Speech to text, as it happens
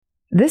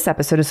This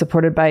episode is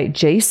supported by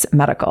Jase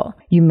Medical.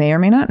 You may or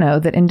may not know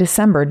that in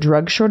December,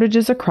 drug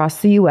shortages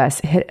across the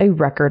U.S. hit a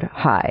record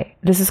high.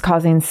 This is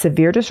causing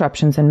severe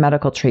disruptions in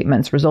medical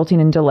treatments, resulting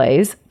in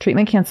delays,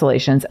 treatment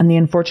cancellations, and the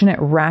unfortunate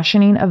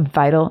rationing of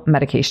vital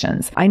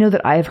medications. I know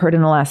that I have heard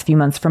in the last few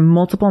months from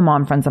multiple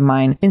mom friends of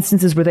mine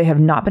instances where they have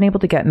not been able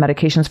to get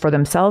medications for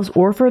themselves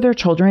or for their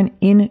children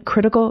in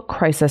critical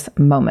crisis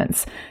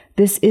moments.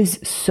 This is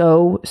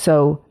so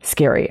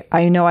scary.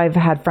 I know I've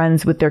had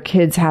friends with their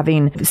kids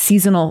having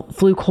seasonal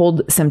flu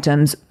cold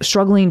symptoms,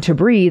 struggling to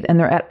breathe, and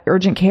they're at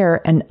urgent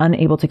care and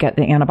unable to get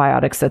the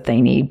antibiotics that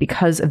they need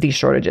because of these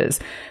shortages.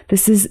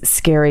 This is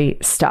scary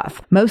stuff.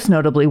 Most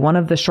notably, one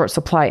of the short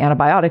supply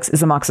antibiotics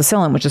is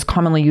amoxicillin, which is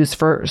commonly used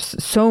for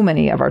so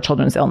many of our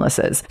children's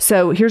illnesses.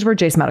 So here's where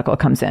Jase Medical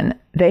comes in.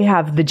 They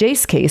have the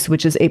Jase case,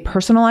 which is a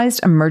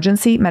personalized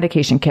emergency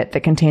medication kit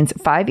that contains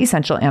 5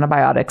 essential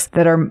antibiotics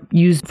that are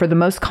used for the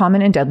most common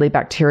and deadly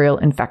bacterial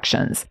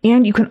infections.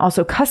 And you can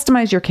also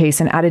customize your case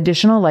and add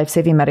additional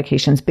life-saving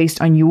medications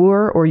based on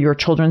your or your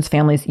children's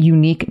family's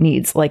unique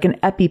needs, like an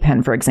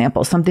EpiPen, for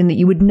example, something that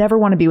you would never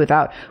want to be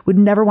without, would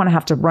never want to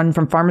have to run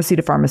from pharmacy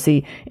to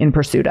pharmacy in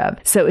pursuit of.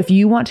 So if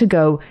you want to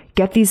go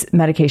get these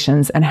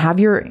medications and have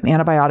your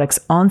antibiotics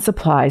on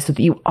supply so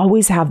that you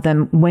always have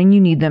them when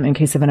you need them in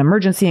case of an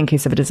emergency, in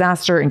case of a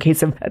disaster, in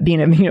case of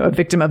being a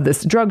victim of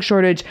this drug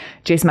shortage,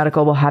 Jase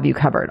Medical will have you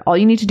covered. All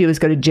you need to do is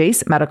go to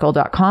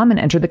jasemedical.com and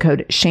enter the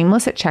code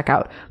shameless at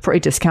checkout for a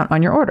discount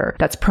on your order.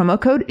 That's promo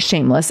code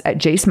shameless at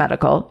Jase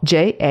Medical,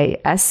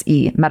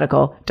 JASE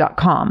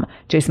medical.com,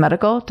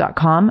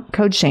 jasemedical.com,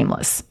 code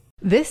shameless.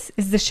 This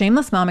is the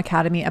Shameless Mom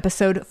Academy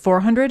episode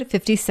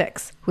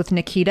 456 with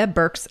Nikita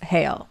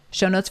Burks-Hale.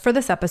 Show notes for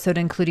this episode,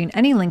 including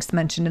any links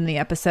mentioned in the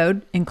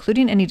episode,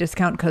 including any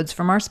discount codes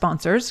from our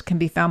sponsors, can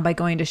be found by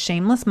going to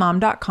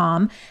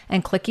shamelessmom.com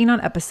and clicking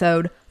on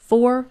episode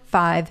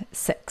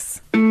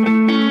 456.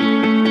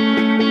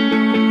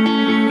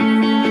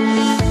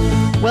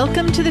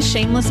 Welcome to the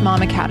Shameless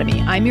Mom Academy.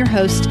 I'm your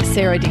host,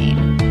 Sarah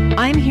Dean.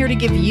 I'm here to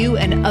give you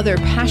and other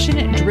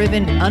passionate,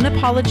 driven,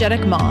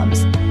 unapologetic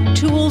moms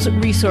tools,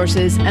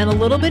 resources, and a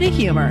little bit of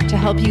humor to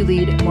help you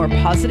lead more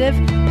positive,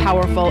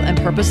 powerful, and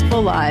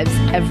purposeful lives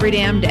every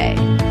damn day.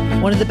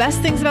 One of the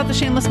best things about the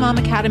Shameless Mom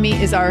Academy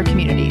is our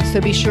community, so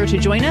be sure to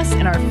join us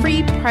in our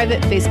free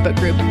private Facebook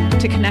group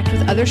to connect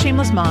with other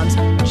shameless moms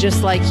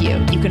just like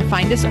you. You can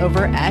find us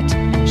over at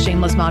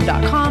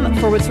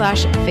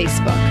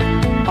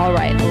shamelessmom.com/Facebook. All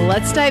right,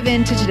 let's dive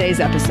into today's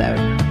episode.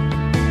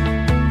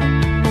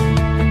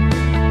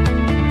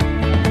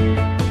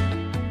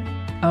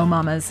 Oh,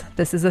 mamas,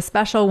 this is a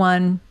special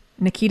one.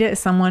 Nikita is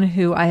someone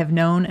who I have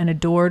known and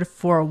adored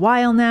for a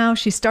while now.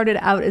 She started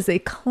out as a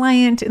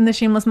client in the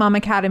Shameless Mom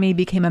Academy,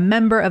 became a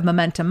member of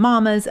Momentum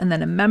Mamas, and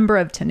then a member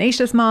of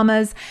Tenacious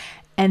Mamas.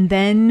 And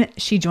then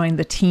she joined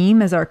the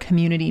team as our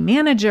community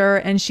manager,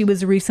 and she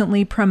was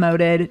recently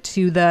promoted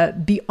to the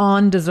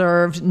beyond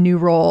deserved new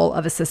role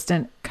of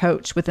assistant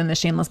coach within the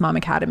Shameless Mom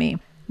Academy.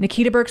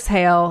 Nikita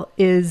Burks-Hale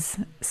is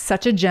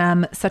such a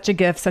gem, such a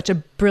gift, such a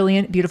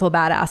brilliant, beautiful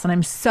badass, and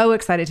I'm so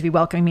excited to be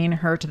welcoming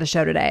her to the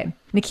show today.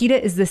 Nikita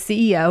is the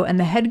CEO and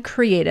the head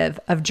creative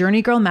of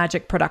Journey Girl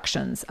Magic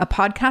Productions, a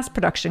podcast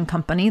production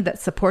company that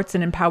supports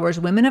and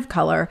empowers women of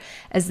color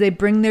as they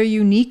bring their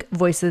unique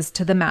voices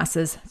to the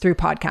masses through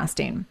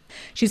podcasting.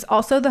 She's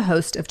also the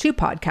host of 2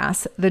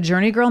 podcasts, the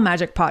Journey Girl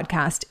Magic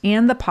Podcast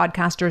and The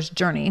Podcaster's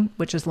Journey,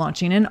 which is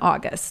launching in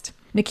August.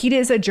 Nikita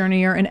is a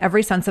journeyer in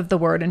every sense of the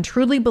word and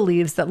truly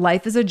believes that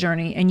life is a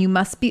journey and you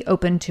must be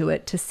open to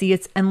it to see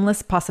its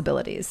endless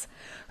possibilities.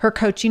 Her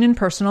coaching and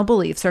personal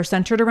beliefs are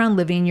centered around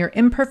living your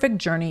imperfect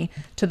journey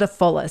to the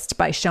fullest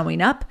by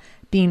showing up,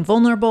 being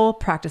vulnerable,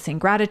 practicing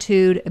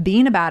gratitude,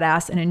 being a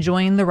badass, and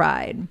enjoying the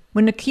ride.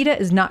 When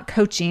Nikita is not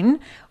coaching,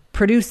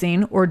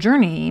 producing, or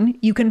journeying,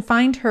 you can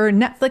find her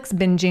Netflix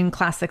binging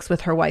classics with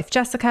her wife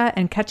Jessica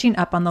and catching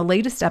up on the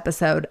latest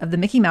episode of the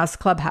Mickey Mouse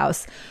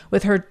Clubhouse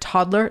with her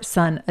toddler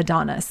son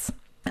Adonis.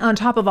 On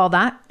top of all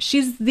that,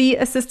 she's the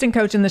assistant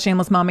coach in the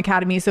Shameless Mom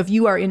Academy. So if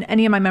you are in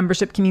any of my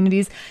membership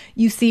communities,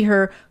 you see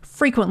her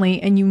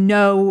frequently and you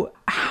know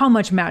how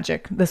much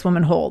magic this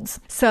woman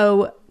holds.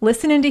 So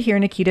listen in to hear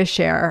Nikita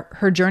share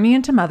her journey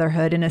into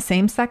motherhood in a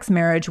same-sex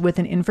marriage with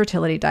an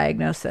infertility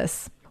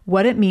diagnosis,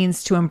 what it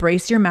means to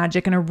embrace your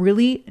magic in a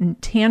really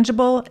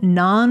tangible,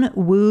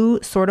 non-woo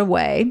sort of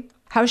way,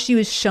 how she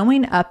was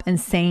showing up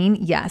and saying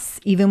yes,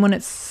 even when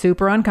it's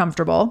super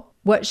uncomfortable,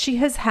 what she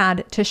has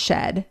had to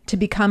shed to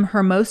become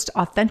her most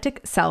authentic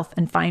self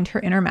and find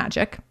her inner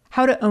magic,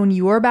 how to own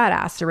your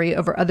badassery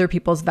over other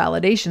people's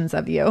validations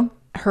of you,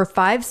 her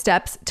 5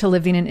 steps to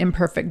living an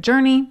imperfect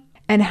journey,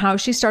 and how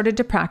she started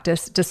to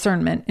practice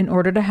discernment in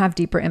order to have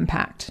deeper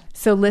impact.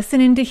 So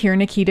listen in to hear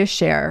Nikita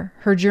share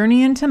her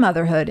journey into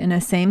motherhood in a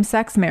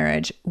same-sex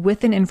marriage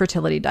with an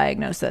infertility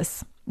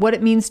diagnosis, what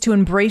it means to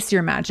embrace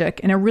your magic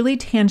in a really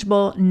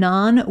tangible,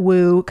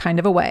 non-woo kind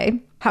of a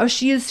way, how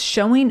she is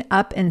showing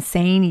up and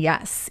saying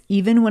yes,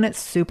 even when it's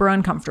super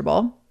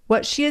uncomfortable,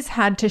 what she has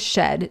had to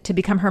shed to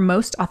become her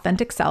most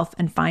authentic self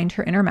and find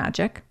her inner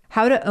magic,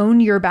 how to own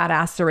your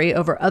badassery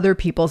over other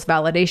people's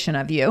validation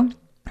of you,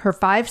 her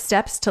 5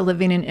 steps to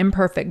living an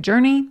imperfect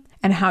journey,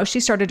 and how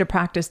she started to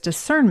practice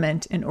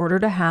discernment in order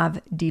to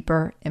have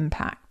deeper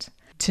impact.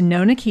 To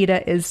know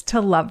Nikita is to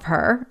love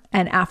her.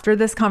 And after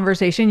this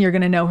conversation, you're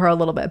going to know her a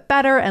little bit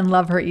better and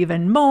love her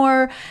even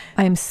more.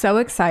 I am so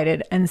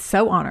excited and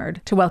so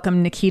honored to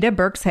welcome Nikita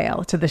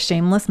Burks-Hale to the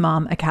Shameless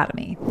Mom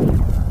Academy.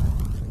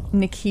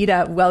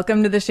 Nikita,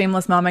 welcome to the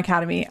Shameless Mom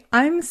Academy.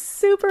 I'm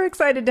super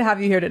excited to have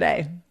you here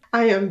today.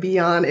 I am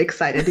beyond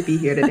excited to be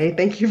here today.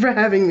 Thank you for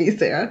having me,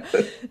 Sarah.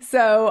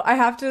 So I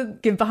have to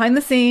give behind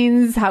the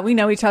scenes, how we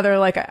know each other.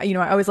 Like, I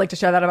always like to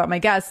share that about my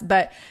guests,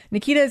 but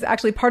Nikita is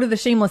actually part of the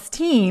Shameless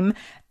team.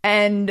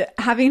 And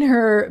having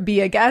her be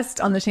a guest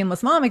on the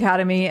Shameless Mom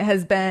Academy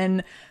has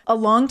been a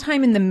long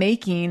time in the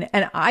making.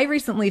 And I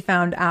recently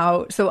found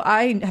out, so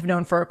I have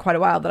known for quite a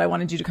while that I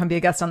wanted you to come be a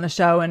guest on the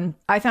show. And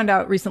I found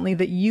out recently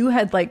that you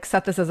had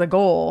set this as a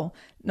goal.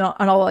 No,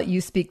 and I'll let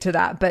you speak to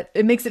that, but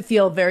it makes it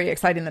feel very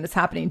exciting that it's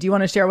happening. Do you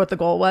want to share what the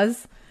goal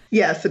was?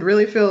 Yes, it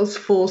really feels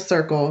full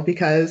circle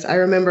because I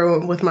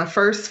remember with my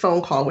first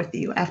phone call with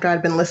you after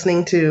I'd been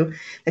listening to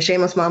the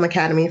Shameless Mom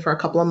Academy for a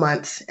couple of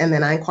months, and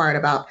then I inquired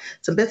about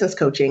some business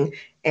coaching.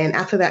 And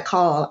after that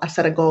call, I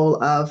set a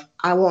goal of,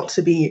 I want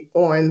to be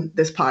on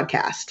this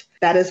podcast.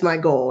 That is my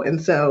goal. And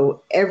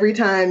so every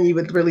time you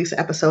would release an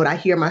episode, I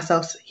hear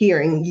myself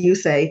hearing you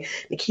say,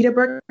 Nikita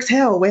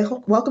Burks-Hale,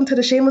 welcome to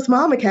the Shameless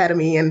Mom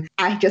Academy. And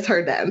I just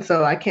heard that. And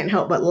so I can't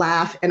help but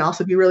laugh and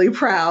also be really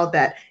proud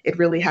that it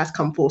really has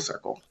come full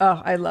circle.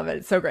 Oh, I love it.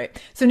 It's so great.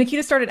 So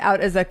Nikita started out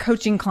as a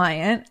coaching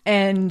client.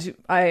 And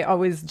I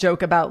always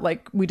joke about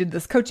we did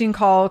this coaching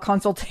call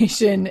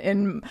consultation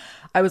and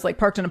I was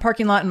parked in a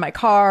parking lot in my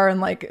car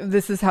and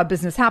this is how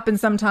business happens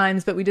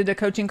sometimes. But we did a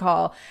coaching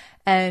call.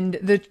 And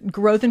the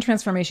growth and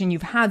transformation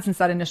you've had since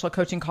that initial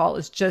coaching call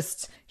is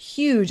just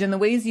huge. And the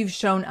ways you've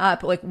shown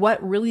up,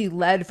 what really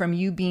led from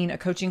you being a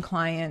coaching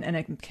client and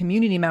a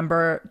community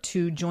member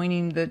to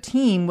joining the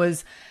team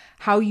was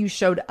how you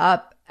showed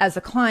up as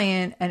a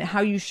client and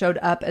how you showed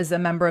up as a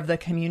member of the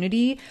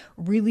community,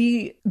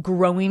 really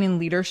growing in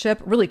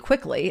leadership really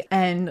quickly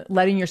and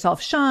letting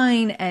yourself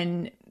shine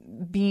and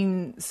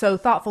being so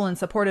thoughtful and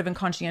supportive and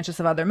conscientious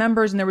of other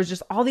members. And there was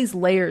just all these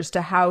layers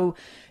to how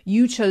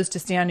you chose to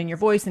stand in your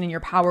voice and in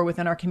your power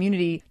within our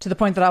community, to the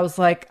point that I was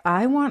like,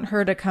 I want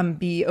her to come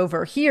be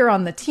over here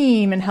on the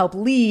team and help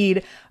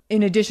lead,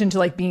 in addition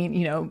to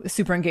being,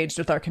 super engaged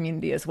with our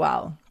community as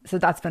well. So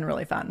that's been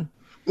really fun.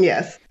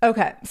 Yes.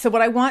 Okay. So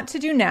what I want to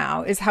do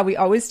now is how we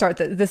always start.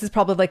 This is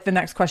probably the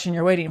next question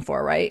you're waiting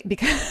for, right?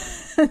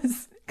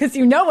 Because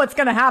you know what's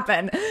going to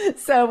happen.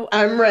 So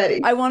I'm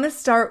ready. I want to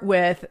start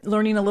with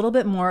learning a little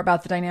bit more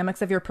about the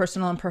dynamics of your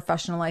personal and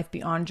professional life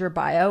beyond your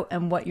bio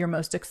and what you're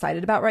most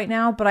excited about right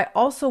now. But I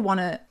also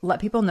want to let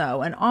people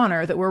know and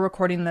honor that we're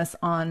recording this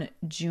on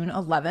June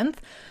 11th.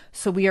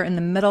 So we are in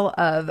the middle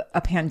of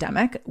a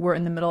pandemic. We're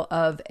in the middle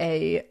of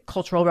a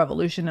cultural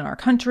revolution in our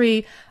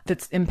country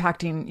that's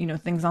impacting,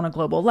 things on a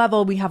global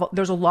level.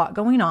 There's a lot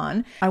going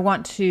on. I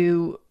want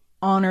to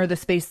honor the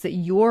space that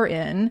you're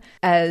in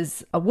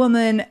as a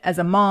woman, as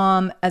a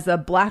mom, as a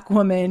Black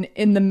woman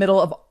in the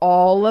middle of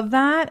all of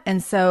that.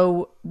 And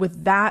so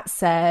with that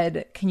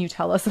said, can you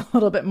tell us a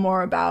little bit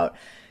more about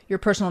your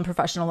personal and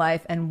professional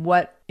life and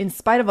what, in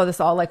spite of all this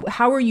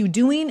how are you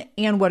doing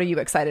and what are you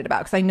excited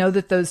about? Because I know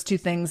that those two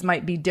things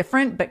might be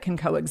different, but can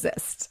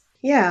coexist.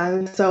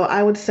 Yeah, so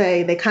I would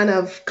say they kind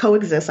of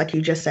coexist, like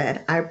you just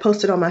said. I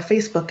posted on my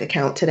Facebook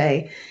account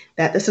today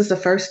that this is the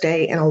first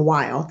day in a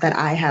while that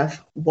I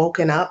have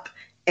woken up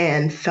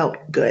and felt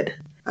good.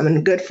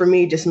 Good for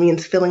me just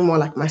means feeling more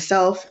like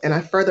myself. And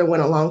I further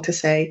went along to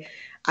say,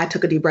 I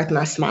took a deep breath and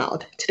I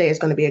smiled. Today is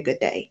going to be a good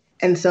day.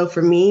 And so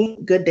for me,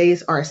 good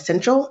days are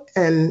essential.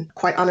 And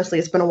quite honestly,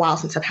 it's been a while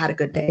since I've had a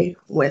good day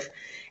with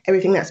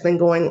everything that's been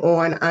going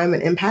on. I'm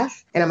an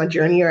empath and I'm a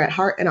journeyer at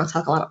heart. And I'll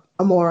talk a lot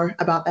more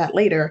about that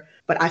later.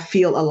 But I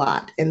feel a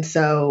lot. And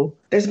so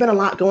there's been a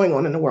lot going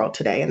on in the world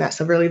today. And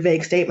that's a really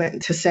vague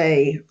statement to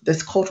say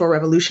this cultural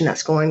revolution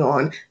that's going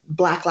on,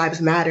 Black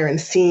Lives Matter, and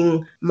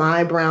seeing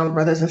my brown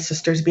brothers and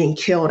sisters being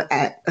killed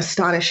at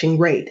astonishing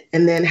rate.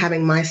 And then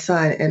having my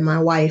son and my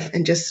wife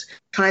and just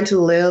trying to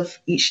live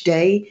each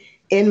day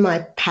in my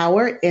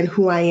power, in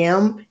who I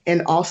am,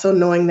 and also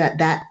knowing that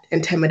that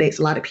intimidates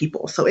a lot of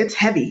people. So it's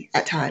heavy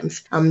at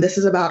times. This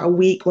is about a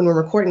week, when we're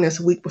recording this,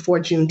 a week before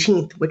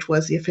Juneteenth, which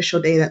was the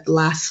official day that the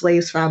last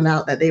slaves found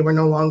out that they were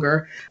no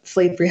longer,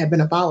 slavery had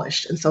been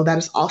abolished. And so that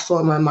is also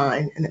in my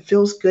mind. And it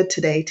feels good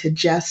today to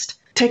just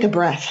take a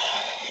breath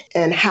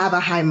and have a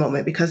high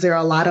moment, because there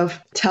are a lot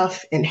of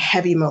tough and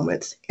heavy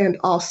moments. And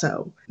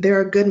also there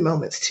are good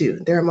moments too.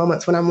 There are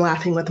moments when I'm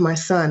laughing with my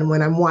son,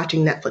 when I'm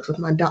watching Netflix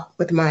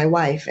with my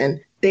wife, and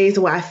days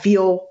where I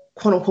feel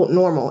quote unquote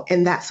normal,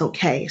 and that's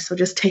okay. So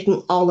just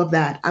taking all of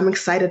that, I'm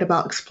excited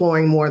about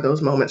exploring more of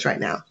those moments right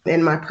now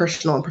in my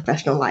personal and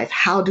professional life.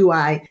 How do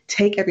I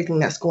take everything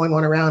that's going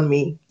on around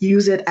me,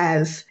 use it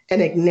as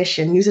an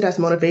ignition, use it as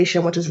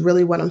motivation, which is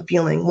really what I'm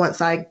feeling once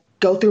I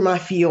go through my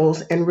feels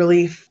and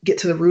really get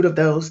to the root of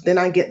those, then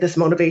I get this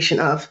motivation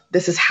of,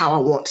 this is how I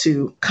want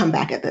to come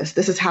back at this.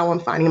 This is how I'm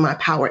finding my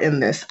power in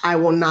this. I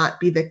will not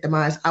be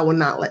victimized. I will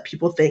not let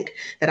people think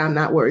that I'm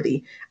not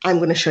worthy. I'm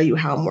going to show you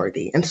how I'm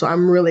worthy. And so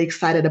I'm really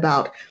excited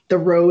about the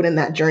road and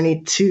that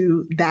journey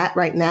to that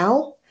right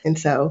now. And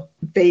so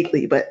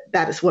vaguely, but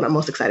that is what I'm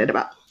most excited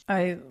about.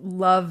 I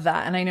love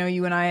that. And I know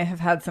you and I have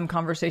had some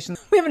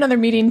conversations. We have another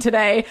meeting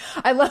today.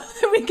 I love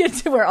that we get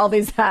to wear all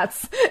these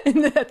hats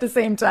at the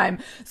same time.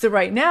 So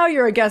right now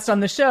you're a guest on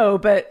the show,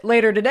 but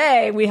later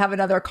today we have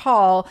another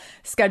call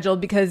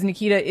scheduled because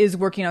Nikita is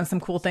working on some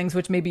cool things,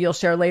 which maybe you'll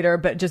share later,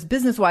 but just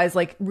business wise,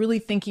 like really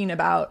thinking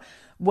about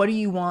what do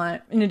you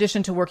want? In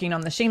addition to working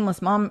on the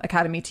Shameless Mom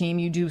Academy team,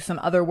 you do some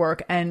other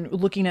work and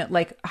looking at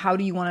like, how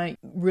do you want to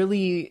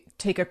really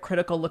take a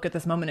critical look at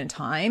this moment in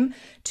time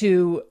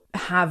to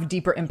have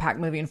deeper impact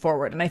moving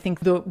forward? And I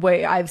think the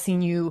way I've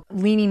seen you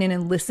leaning in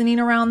and listening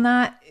around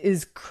that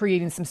is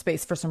creating some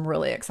space for some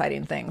really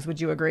exciting things.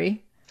 Would you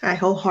agree? I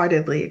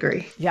wholeheartedly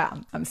agree. Yeah,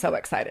 I'm so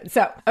excited.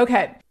 So,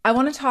 okay, I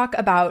want to talk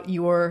about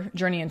your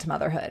journey into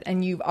motherhood.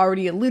 And you've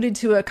already alluded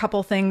to a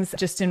couple things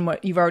just in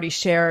what you've already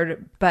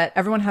shared, but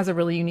everyone has a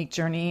really unique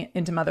journey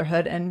into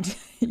motherhood, and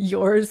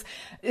yours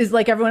is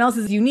like everyone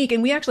else's unique.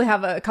 And we actually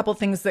have a couple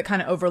things that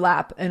kind of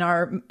overlap in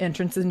our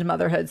entrance into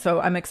motherhood. So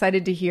I'm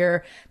excited to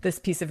hear this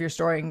piece of your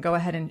story, and go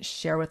ahead and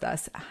share with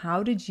us.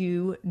 How did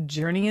you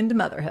journey into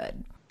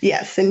motherhood?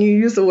 Yes. And you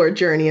use the word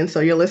journey. And so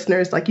your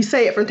listeners, like you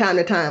say it from time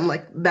to time,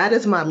 like that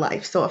is my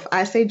life. So if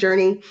I say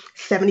journey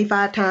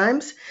 75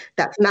 times,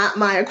 that's not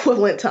my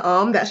equivalent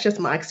to that's just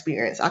my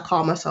experience. I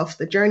call myself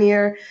the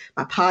journeyer.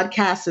 My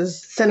podcast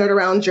is centered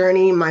around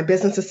journey. My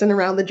business is centered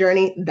around the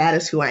journey. That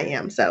is who I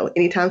am. So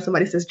anytime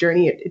somebody says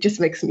journey, it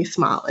just makes me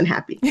smile and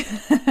happy.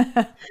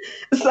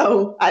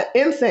 So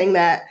in saying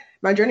that,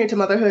 my journey to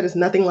motherhood is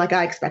nothing like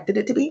I expected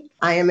it to be.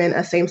 I am in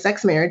a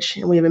same-sex marriage,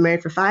 and we have been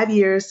married for 5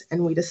 years,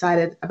 and we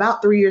decided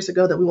about 3 years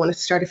ago that we wanted to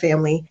start a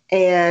family.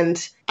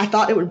 And I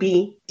thought it would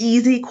be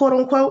easy, quote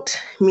unquote,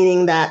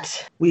 meaning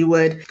that we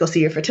would go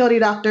see a fertility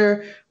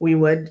doctor, we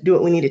would do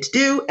what we needed to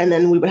do, and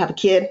then we would have a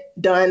kid,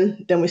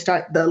 done. Then we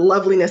start the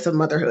loveliness of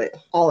motherhood.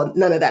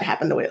 None of that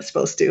happened the way it was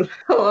supposed to.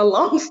 A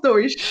long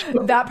story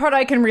short. That part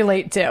I can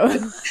relate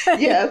to.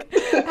 Yes.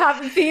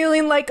 Have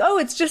feeling like, oh,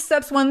 it's just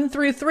steps 1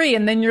 through 3.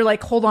 And then you're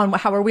like, hold on,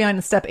 how are we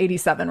on step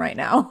 87 right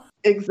now?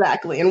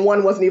 Exactly. And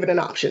 1 wasn't even an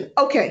option.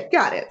 Okay,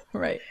 got it.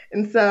 Right.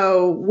 And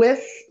so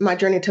with my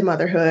journey to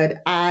motherhood,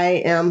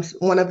 I am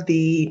one of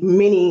the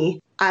many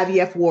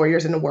IVF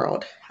warriors in the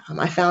world.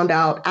 I found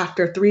out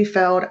after 3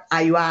 failed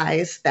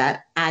IUIs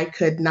that I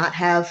could not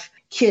have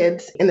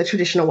kids in the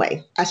traditional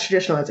way, as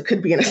traditional as it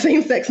could be in a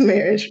same-sex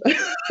marriage.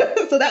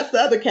 So that's the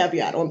other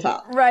caveat on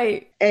top.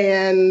 Right.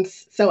 And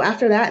so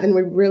after that, then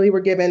we really were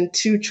given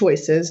 2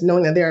 choices,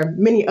 knowing that there are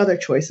many other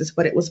choices,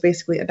 but it was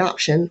basically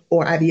adoption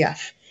or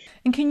IVF.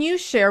 And can you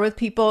share with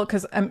people,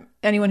 because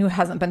anyone who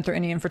hasn't been through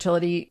any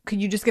infertility,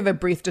 could you just give a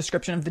brief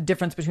description of the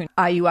difference between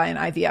IUI and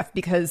IVF?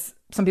 Because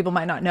some people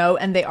might not know,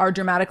 and they are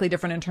dramatically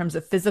different in terms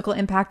of physical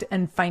impact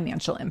and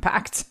financial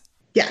impact.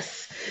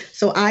 Yes.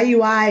 So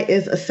IUI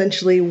is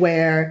essentially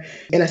where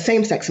in a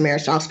same-sex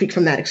marriage, so I'll speak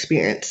from that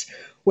experience,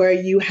 where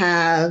you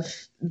have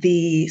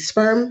the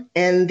sperm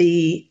and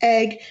the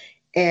egg,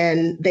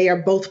 and they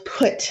are both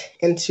put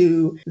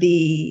into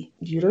the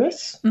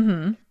uterus.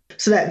 Mm-hmm.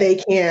 So that they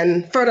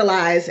can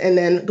fertilize and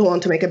then go on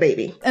to make a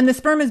baby. And the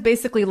sperm is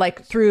basically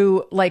like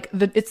through like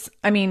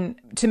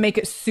to make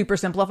it super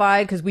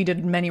simplified, because we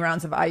did many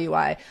rounds of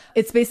IUI,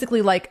 it's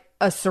basically like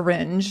a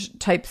syringe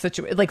type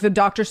situation. Like the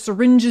doctor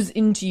syringes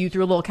into you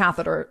through a little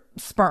catheter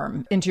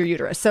sperm into your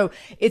uterus. So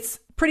it's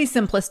pretty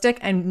simplistic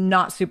and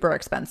not super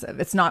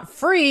expensive. It's not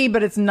free,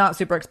 but it's not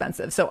super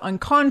expensive. So on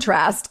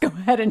contrast, go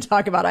ahead and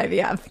talk about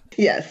IVF.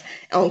 Yes.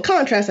 On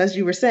contrast, as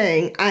you were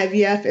saying,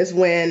 IVF is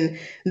when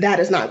that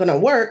is not going to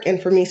work.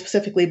 And for me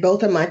specifically,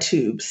 both of my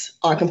tubes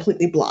are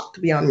completely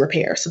blocked beyond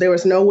repair. So there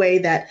was no way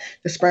that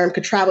the sperm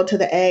could travel to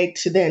the egg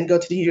to then go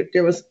to the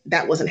uterus.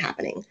 That wasn't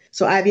happening.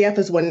 So IVF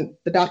is when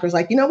the doctor's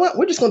like, you know what?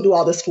 We're just going to do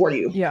all this for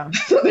you. Yeah.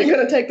 So they're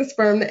going to take the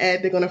sperm, the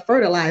egg, they're going to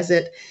fertilize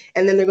it,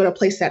 and then they're going to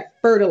place that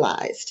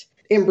fertilized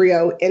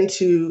embryo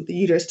into the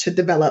uterus to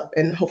develop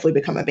and hopefully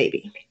become a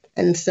baby.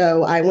 And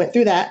so I went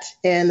through that.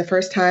 And the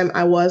first time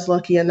I was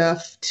lucky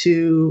enough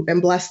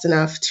and blessed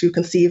enough to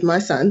conceive my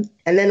son.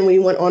 And then we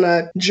went on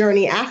a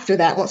journey after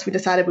that, once we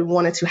decided we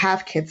wanted to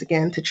have kids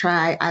again, to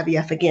try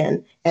IVF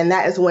again. And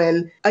that is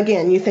when,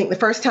 again, you think the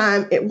first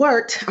time it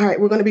worked, all right,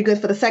 we're going to be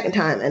good for the second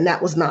time. And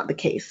that was not the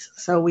case.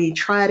 So we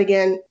tried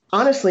again.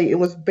 Honestly, it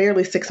was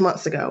barely 6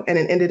 months ago, and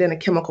it ended in a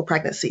chemical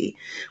pregnancy.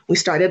 We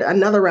started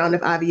another round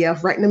of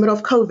IVF right in the middle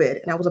of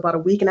COVID, and I was about a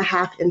week and a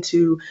half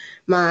into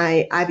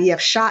my IVF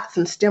shots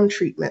and stem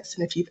treatments.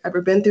 And if you've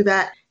ever been through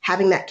that,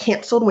 having that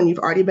canceled when you've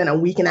already been a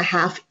week and a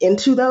half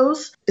into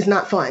those is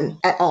not fun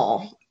at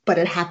all. but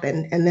it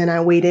happened. And then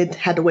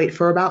had to wait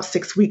for about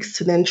 6 weeks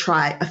to then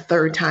try a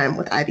third time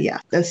with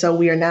IVF. And so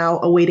we are now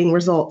awaiting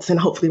results, and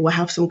hopefully we'll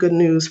have some good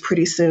news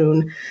pretty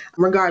soon.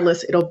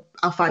 Regardless,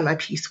 I'll find my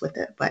peace with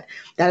it. But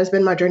that has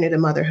been my journey to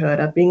motherhood,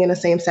 of being in a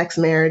same-sex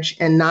marriage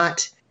and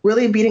not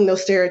really beating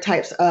those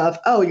stereotypes of,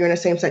 oh, you're in a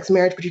same-sex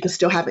marriage, but you can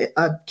still have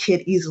a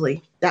kid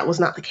easily. That was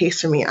not the case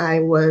for me.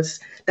 I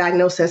was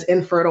diagnosed as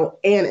infertile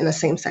and in a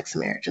same-sex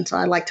marriage. And so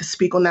I like to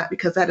speak on that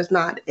because that is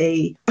not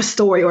a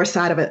story or a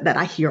side of it that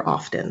I hear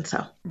often.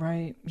 So.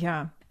 Right.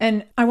 Yeah.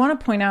 And I want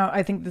to point out,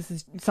 I think this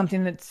is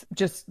something that's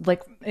just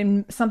like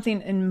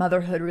something in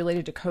motherhood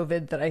related to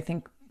COVID that I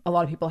think a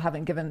lot of people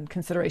haven't given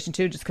consideration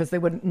to just because they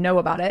wouldn't know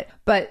about it.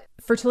 But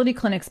fertility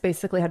clinics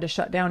basically had to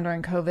shut down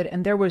during COVID.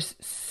 And there was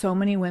so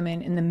many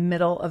women in the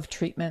middle of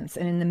treatments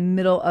and in the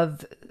middle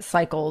of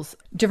cycles,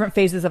 different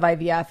phases of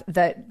IVF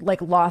that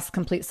like lost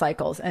complete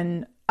cycles.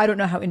 And I don't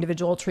know how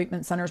individual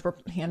treatment centers were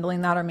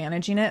handling that or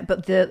managing it,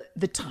 but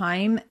the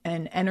time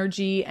and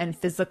energy and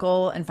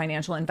physical and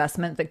financial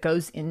investment that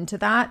goes into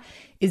that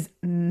is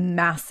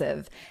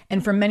massive.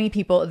 And for many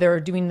people, they're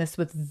doing this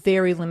with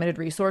very limited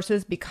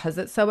resources because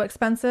it's so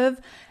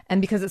expensive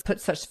and because it's put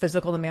such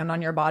physical demand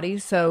on your body.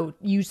 So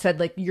you said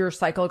like your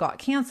cycle got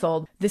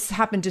canceled. This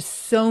happened to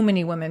so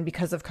many women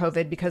because of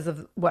COVID, because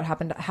of what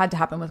had to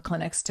happen with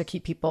clinics to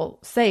keep people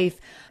safe.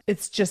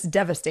 It's just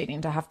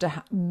devastating to have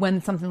to,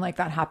 when something like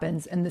that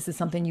happens. And this is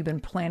something you've been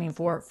planning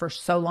for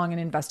so long and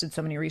invested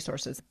so many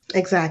resources.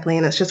 Exactly.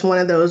 And it's just one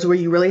of those where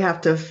you really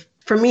have to,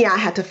 for me, I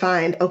had to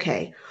find,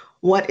 okay,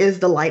 what is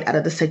the light out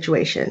of the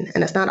situation?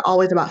 And it's not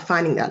always about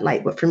finding that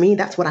light, but for me,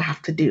 that's what I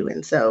have to do.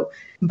 And so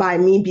by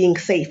me being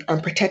safe,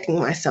 I'm protecting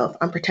myself.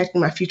 I'm protecting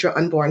my future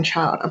unborn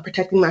child. I'm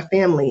protecting my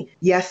family.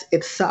 Yes,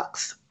 it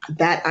sucks.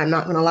 That I'm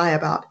not going to lie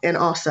about. And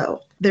also,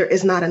 there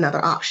is not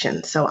another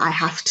option. So I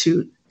have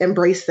to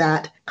embrace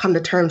that, come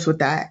to terms with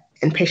that,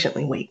 and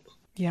patiently wait.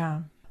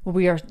 Yeah. Well,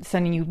 we are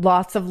sending you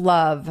lots of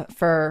love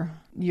for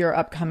your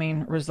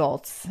upcoming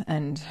results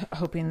and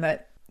hoping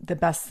that the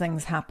best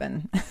things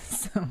happen.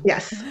 So,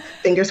 yes.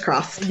 Fingers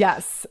crossed.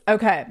 Yes.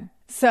 Okay.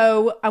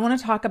 So I want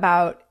to talk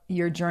about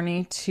your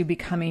journey to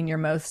becoming your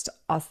most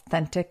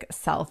authentic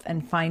self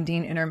and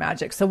finding inner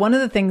magic. So one of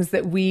the things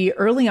that we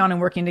early on in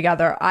working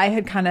together, I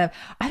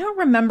don't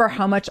remember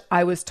how much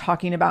I was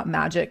talking about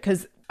magic,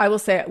 because I will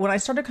say when I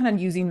started kind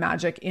of using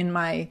magic in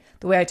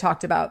the way I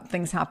talked about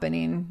things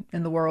happening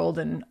in the world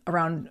and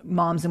around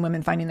moms and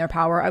women finding their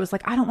power, I was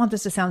like, I don't want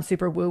this to sound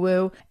super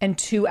woo-woo and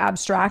too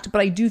abstract,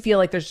 but I do feel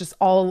like there's just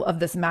all of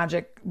this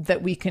magic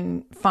that we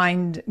can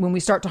find when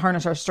we start to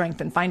harness our strength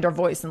and find our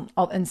voice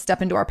and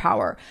step into our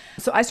power.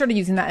 So I started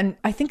using that. And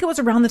I think it was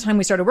around the time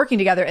we started working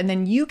together. And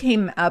then you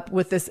came up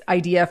with this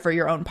idea for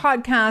your own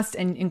podcast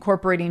and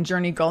incorporating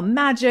Journey Girl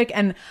magic.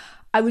 And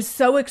I was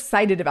so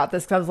excited about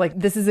this because I was like,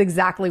 this is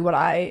exactly what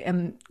I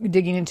am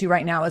digging into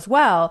right now as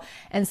well.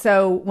 And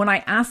so when I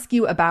ask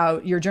you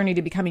about your journey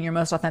to becoming your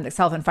most authentic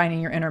self and finding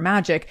your inner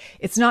magic,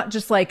 it's not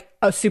just like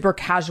a super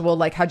casual,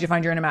 like, how'd you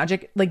find your inner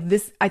magic? Like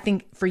this, I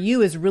think for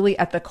you is really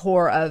at the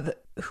core of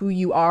who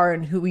you are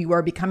and who you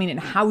are becoming and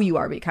how you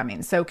are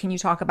becoming. So can you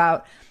talk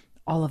about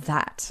all of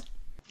that?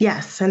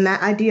 Yes. And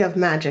that idea of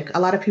magic,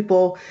 a lot of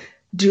people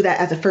do that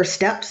as a first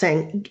step,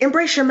 saying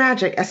embrace your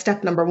magic as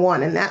step number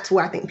one. And that's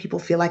where I think people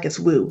feel like it's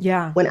woo.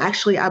 Yeah. When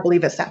actually I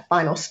believe it's that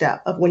final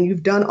step of when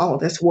you've done all of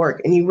this work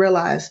and you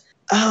realize,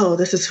 oh,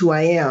 this is who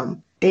I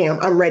am. Damn,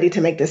 I'm ready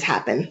to make this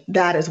happen.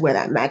 That is where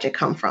that magic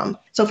come from.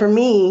 So for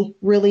me,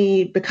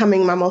 really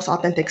becoming my most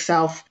authentic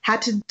self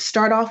had to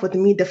start off with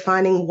me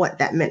defining what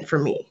that meant for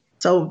me.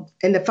 So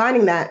in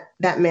defining that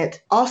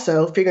meant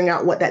also figuring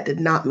out what that did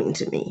not mean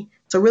to me.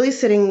 So really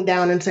sitting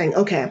down and saying,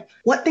 okay,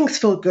 what things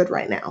feel good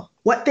right now?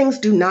 What things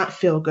do not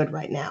feel good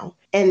right now?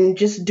 And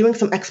just doing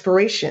some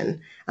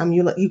exploration.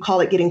 You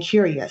call it getting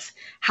curious.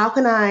 How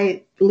can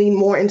I lean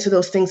more into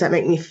those things that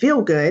make me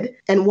feel good?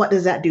 And what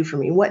does that do for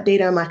me? What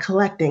data am I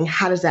collecting?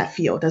 How does that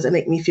feel? Does it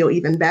make me feel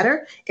even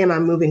better? Am I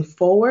moving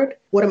forward?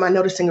 What am I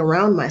noticing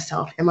around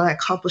myself? Am I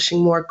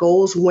accomplishing more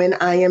goals when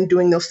I am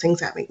doing those things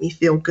that make me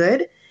feel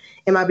good?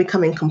 Am I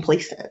becoming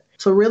complacent?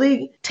 So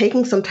really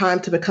taking some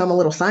time to become a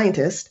little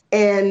scientist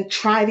and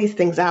try these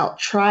things out.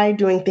 Try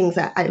doing things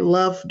that I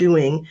love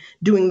doing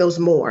those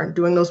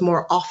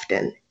more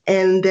often,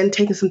 and then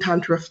taking some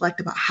time to reflect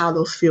about how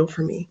those feel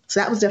for me. So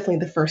that was definitely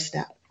the first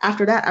step.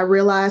 After that, I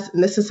realized,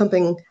 and this is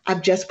something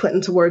I've just put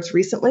into words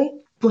recently,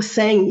 was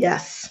saying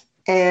yes.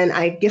 And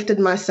I gifted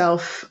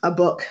myself a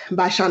book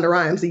by Shonda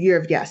Rhimes, The Year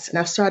of Yes. And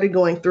I've started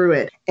going through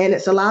it. And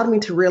it's allowed me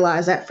to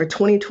realize that for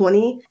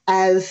 2020,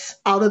 as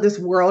out of this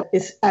world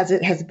as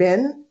it has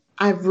been,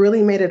 I've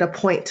really made it a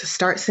point to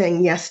start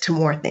saying yes to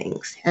more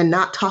things and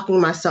not talking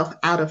myself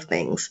out of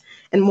things.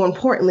 And more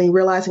importantly,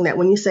 realizing that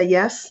when you say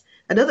yes,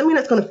 that doesn't mean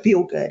it's going to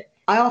feel good.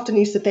 I often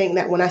used to think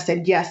that when I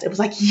said yes, it was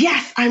like,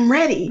 yes, I'm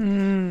ready.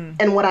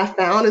 And what I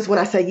found is when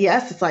I say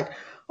yes, it's like,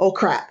 oh,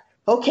 crap.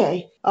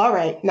 Okay. All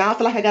right. Now I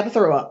feel like I got to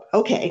throw up.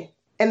 Okay.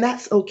 And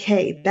that's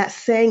okay. That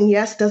saying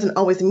yes doesn't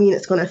always mean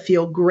it's going to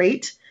feel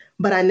great,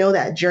 but I know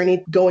that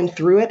journey going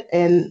through it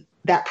and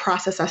that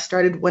process I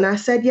started when I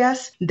said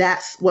yes,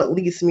 that's what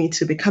leads me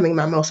to becoming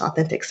my most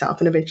authentic self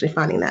and eventually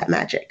finding that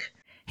magic.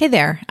 Hey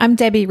there, I'm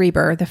Debbie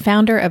Reber, the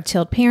founder of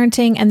Tilt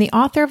Parenting and the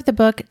author of the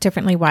book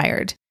Differently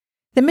Wired.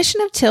 The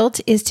mission of Tilt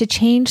is to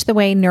change the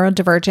way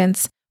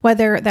neurodivergence,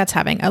 whether that's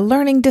having a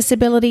learning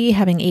disability,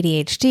 having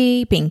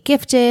ADHD, being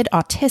gifted,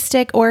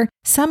 autistic, or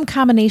some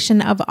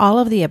combination of all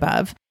of the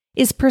above,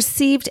 is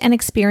perceived and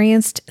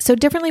experienced so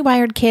differently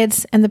wired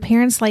kids and the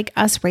parents like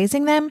us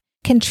raising them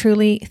can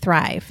truly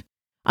thrive.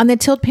 On the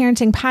Tilt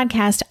Parenting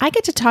podcast, I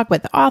get to talk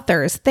with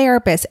authors,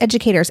 therapists,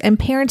 educators, and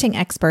parenting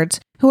experts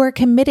who are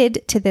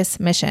committed to this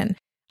mission.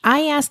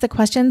 I ask the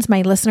questions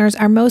my listeners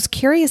are most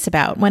curious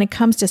about when it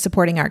comes to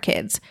supporting our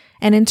kids.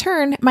 And in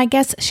turn, my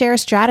guests share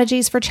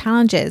strategies for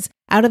challenges,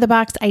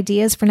 out-of-the-box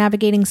ideas for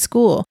navigating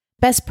school,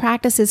 best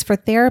practices for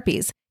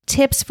therapies,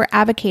 tips for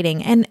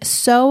advocating, and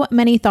so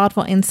many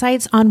thoughtful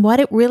insights on what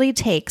it really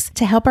takes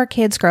to help our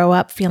kids grow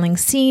up feeling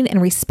seen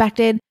and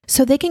respected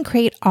so they can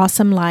create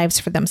awesome lives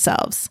for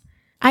themselves.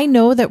 I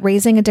know that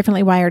raising a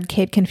differently wired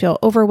kid can feel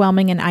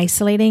overwhelming and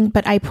isolating,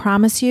 but I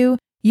promise you,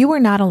 you are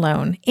not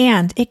alone,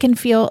 and it can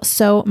feel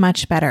so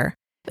much better.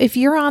 If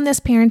you're on this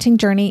parenting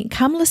journey,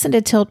 come listen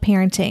to Tilt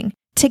Parenting.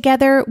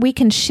 Together, we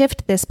can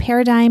shift this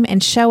paradigm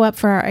and show up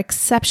for our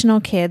exceptional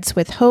kids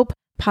with hope,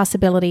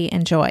 possibility,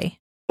 and joy.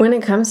 When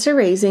it comes to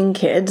raising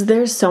kids,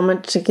 there's so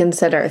much to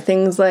consider.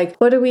 Things like,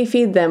 what do we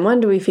feed them?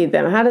 When do we feed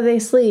them? How do they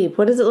sleep?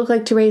 What does it look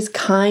like to raise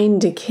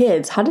kind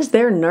kids? How does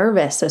their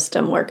nervous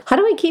system work? How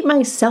do I keep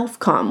myself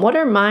calm? What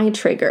are my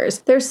triggers?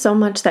 There's so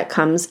much that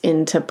comes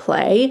into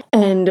play,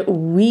 and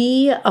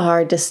we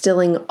are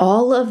distilling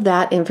all of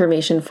that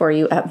information for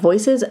you at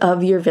Voices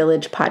of Your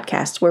Village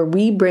podcast, where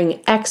we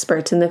bring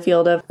experts in the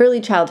field of early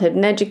childhood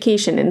and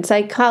education and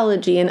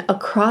psychology and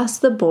across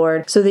the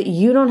board so that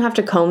you don't have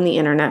to comb the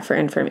internet for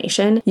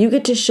information. You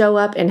get to show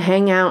up and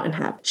hang out and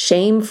have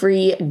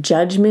shame-free,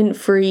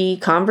 judgment-free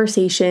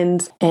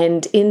conversations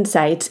and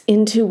insights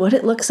into what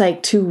it looks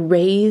like to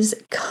raise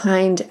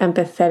kind,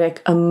 empathetic,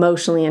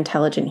 emotionally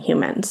intelligent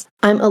humans.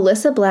 I'm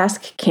Alyssa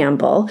Blask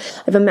Campbell.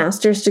 I have a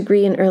master's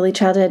degree in early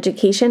childhood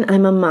education.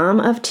 I'm a mom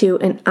of two,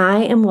 and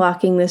I am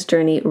walking this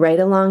journey right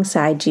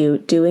alongside you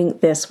doing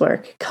this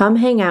work. Come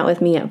hang out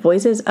with me at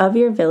Voices of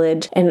Your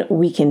Village, and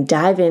we can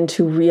dive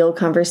into real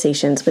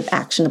conversations with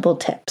actionable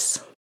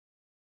tips.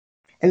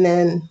 And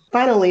then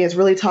finally is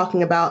really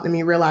talking about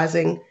me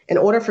realizing in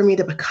order for me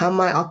to become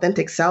my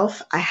authentic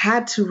self, I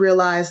had to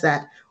realize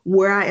that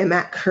where I am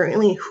at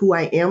currently, who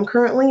I am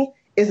currently,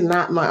 is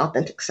not my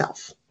authentic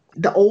self.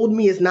 The old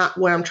me is not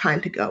where I'm trying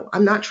to go.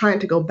 I'm not trying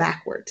to go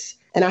backwards.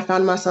 And I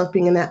found myself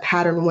being in that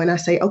pattern when I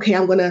say, okay,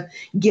 I'm going to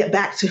get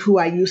back to who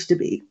I used to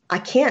be. I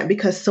can't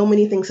because so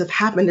many things have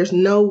happened. There's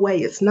no way.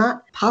 It's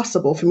not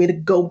possible for me to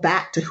go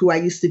back to who I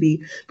used to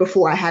be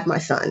before I had my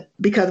son,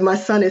 because my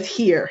son is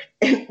here.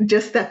 And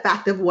just the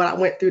fact of what I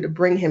went through to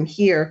bring him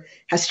here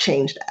has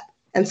changed that.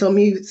 And so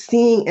me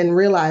seeing and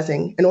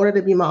realizing in order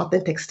to be my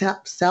authentic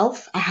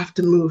self, I have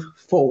to move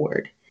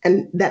forward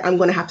and that I'm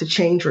going to have to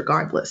change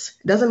regardless.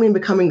 It doesn't mean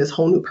becoming this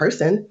whole new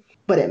person,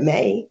 but it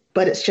may.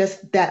 But it's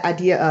just that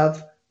idea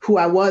of who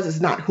I was is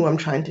not who I'm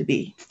trying to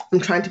be. I'm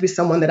trying to be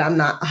someone that I'm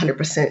not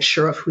 100%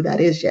 sure of who that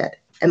is yet.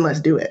 And let's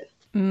do it.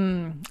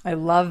 I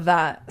love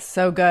that.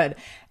 So good.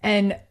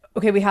 And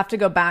okay, we have to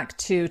go back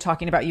to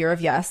talking about Year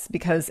of Yes,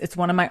 because it's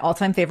one of my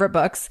all-time favorite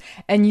books.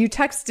 And you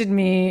texted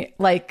me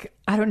like,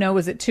 I don't know,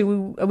 was it a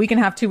week and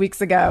a half, 2 weeks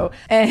ago,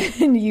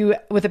 and you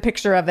with a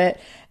picture of it,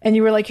 and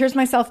you were like, here's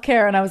my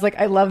self-care. And I was like,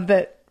 I love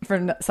that.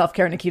 For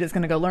self-care, Nikita's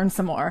going to go learn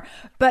some more.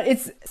 But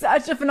it's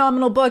such a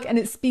phenomenal book, and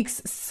it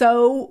speaks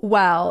so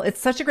well. It's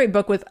such a great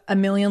book with a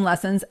million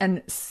lessons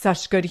and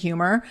such good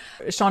humor.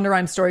 Shonda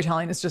Rhimes'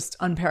 storytelling is just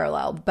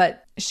unparalleled,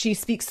 but she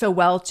speaks so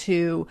well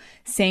to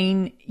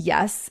saying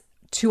yes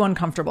to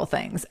uncomfortable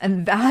things.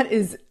 And that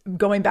is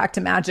going back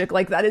to magic.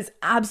 Like, that is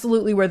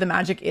absolutely where the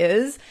magic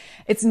is.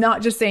 It's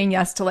not just saying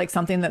yes to like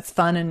something that's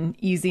fun and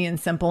easy and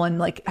simple and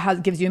like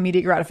gives you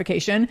immediate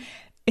gratification.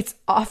 It's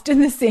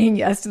often the saying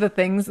yes to the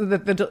things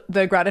that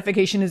the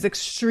gratification is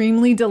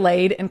extremely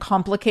delayed and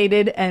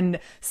complicated and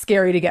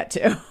scary to get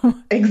to.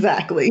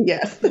 Exactly.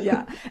 Yes.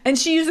 Yeah. And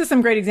she uses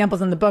some great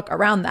examples in the book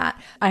around that.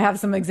 I have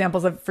some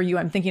examples for you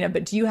I'm thinking of,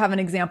 but do you have an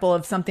example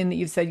of something that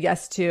you've said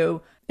yes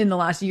to in the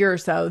last year or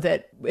so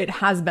that it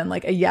has been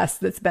like a yes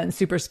that's been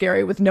super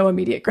scary with no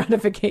immediate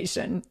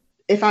gratification?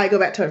 If I go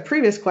back to a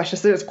previous question,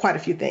 so there's quite a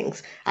few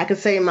things. I could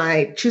say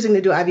my choosing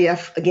to do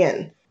IVF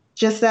again.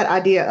 Just that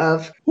idea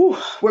of,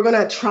 we're going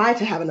to try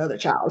to have another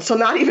child. So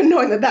not even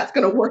knowing that that's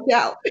going to work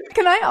out.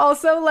 Can I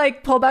also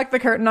like pull back the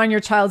curtain on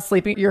your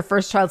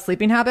first child's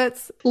sleeping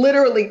habits?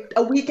 Literally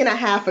a week and a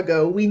half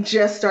ago, we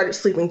just started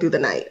sleeping through the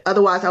night.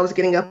 Otherwise, I was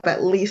getting up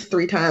at least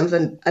 3 times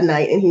a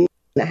night and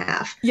a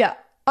half. Yeah.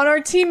 On our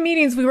team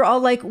meetings, we were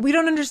all like, we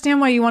don't understand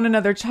why you want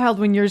another child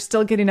when you're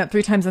still getting up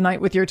 3 times a night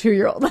with your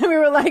 2-year-old. And we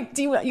were like,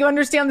 do you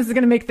understand this is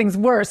going to make things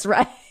worse,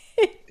 right?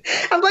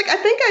 I'm like, I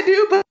think I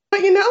do, but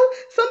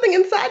something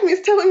inside me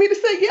is telling me to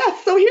say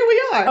yes. So here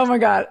we are. Oh my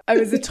God. I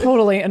was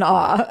totally in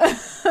awe.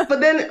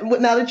 But then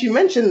now that you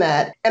mentioned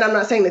that, and I'm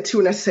not saying the two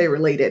are necessarily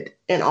related,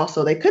 and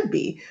also they could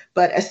be,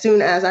 but as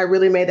soon as I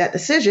really made that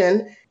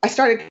decision, I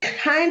started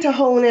trying to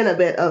hone in a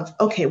bit of,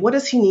 okay, what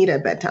does he need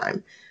at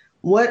bedtime?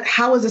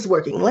 How is this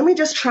working? Let me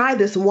just try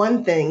this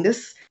one thing.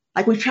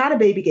 Like we've tried a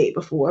baby gate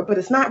before, but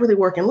it's not really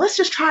working. Let's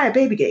just try a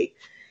baby gate.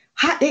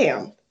 Hot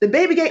damn. The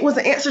baby gate was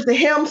the answer to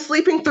him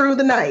sleeping through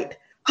the night.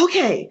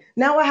 Okay,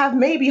 now I have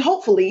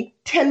hopefully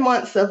 10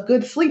 months of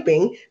good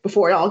sleeping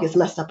before it all gets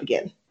messed up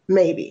again.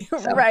 Maybe.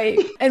 So. Right.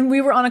 And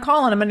we were on a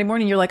call on a Monday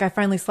morning. You're like, I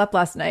finally slept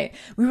last night.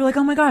 We were like,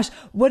 oh my gosh,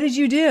 what did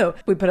you do?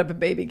 We put up a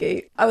baby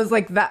gate. I was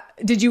like,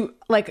 did you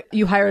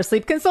hire a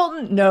sleep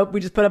consultant? Nope. We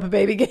just put up a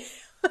baby gate.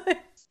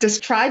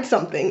 Just tried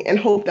something and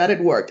hoped that it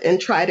worked and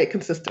tried it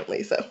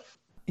consistently. So.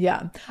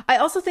 Yeah. I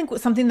also think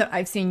something that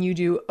I've seen you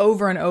do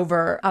over and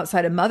over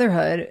outside of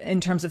motherhood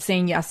in terms of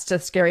saying yes to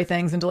scary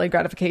things and delayed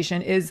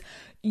gratification is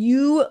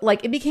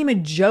it became a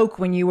joke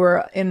when you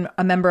were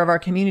a member of our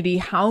community,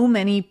 how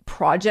many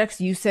projects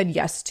you said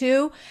yes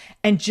to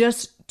and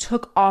just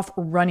took off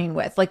running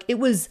with. Like it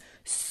was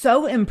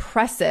so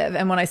impressive.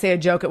 And when I say a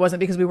joke, it wasn't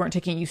because we weren't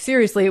taking you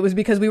seriously. It was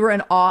because we were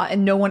in awe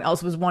and no one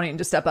else was wanting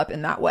to step up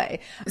in that way.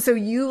 So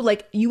you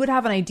would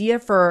have an idea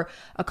for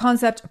a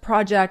concept, a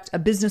project, a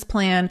business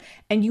plan,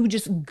 and you would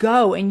just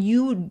go and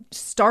you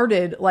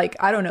started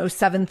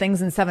 7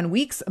 things in 7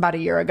 weeks about a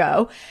year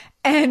ago.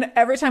 And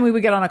every time we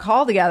would get on a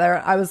call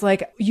together, I was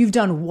like, you've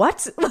done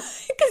what?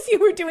 Because you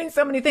were doing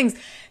so many things.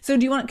 So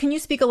can you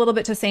speak a little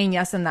bit to saying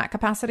yes in that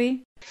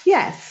capacity?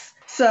 Yes.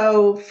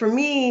 So for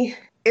me,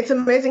 it's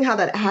amazing how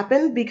that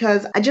happened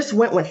because I just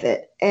went with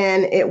it.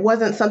 And it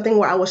wasn't something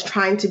where I was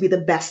trying to be the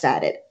best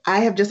at it. I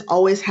have just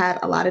always had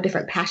a lot of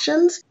different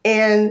passions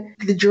and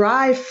the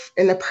drive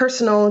and the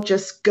personal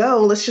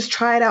let's just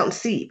try it out and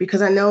see.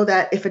 Because I know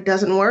that if it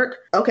doesn't work,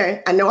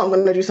 okay, I know I'm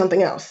going to do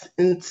something else.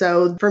 And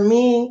so for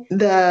me,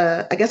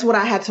 I guess what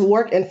I had to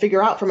work and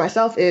figure out for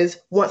myself is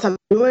once I'm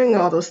doing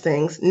all those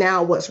things,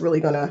 now what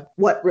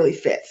really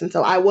fits. And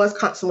so I was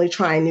constantly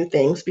trying new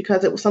things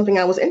because it was something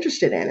I was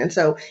interested in. And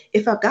so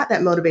if I've got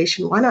that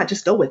motivation, why not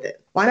just go with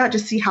it? Why not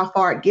just see how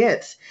far it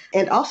gets?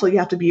 And also you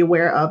have to be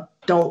aware of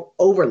don't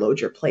overload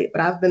your plate.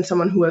 But I've been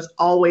someone who has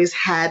always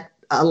had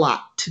a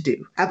lot to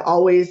do. I've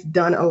always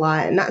done a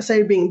lot, and not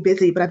say being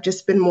busy, but I've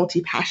just been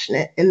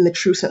multi-passionate in the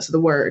true sense of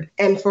the word.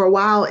 And for a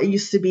while, it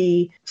used to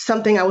be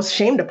something I was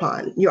shamed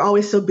upon. You're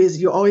always so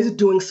busy. You're always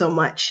doing so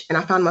much. And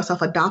I found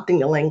myself adopting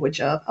the language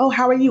of, oh,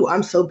 how are you?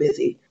 I'm so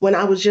busy. When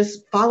I was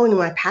just following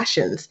my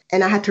passions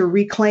and I had to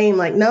reclaim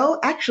no,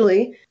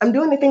 actually, I'm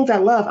doing the things I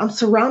love. I'm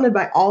surrounded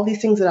by all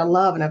these things that I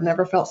love and I've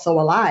never felt so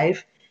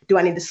alive. Do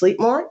I need to sleep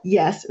more?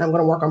 Yes. And I'm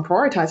going to work on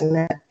prioritizing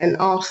that. And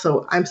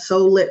also, I'm so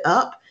lit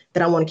up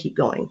that I want to keep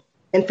going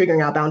and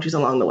figuring out boundaries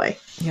along the way.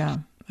 Yeah,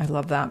 I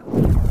love that.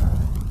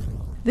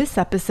 This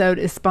episode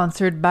is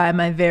sponsored by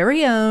my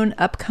very own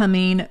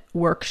upcoming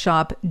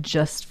workshop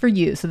just for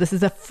you. So this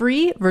is a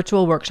free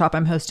virtual workshop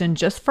I'm hosting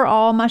just for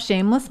all my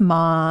shameless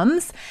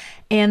moms.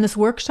 And this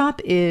workshop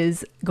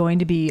is going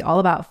to be all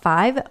about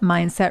 5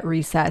 mindset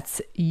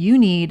resets you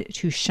need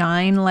to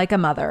shine like a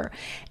mother.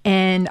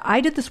 And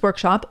I did this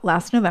workshop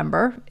last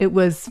November. It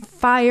was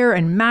fire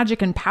and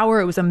magic and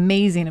power. It was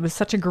amazing. It was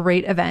such a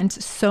great event.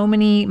 So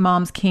many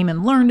moms came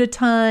and learned a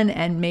ton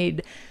and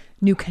made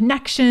new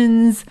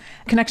connections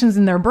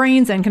in their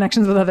brains and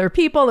connections with other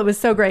people. It was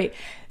so great.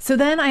 So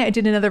then I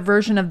did another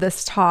version of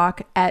this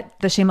talk at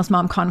the Shameless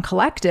Mom Con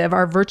Collective,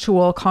 our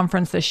virtual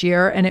conference this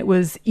year, and it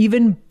was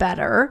even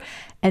better.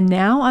 And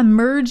now I'm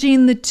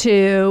merging the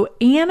two,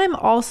 and I'm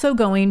also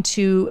going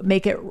to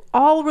make it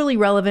all really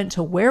relevant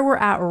to where we're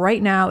at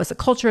right now as a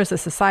culture, as a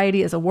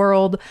society, as a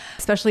world,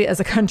 especially as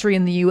a country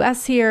in the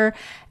US here.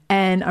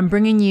 And I'm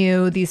bringing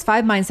you these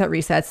 5 mindset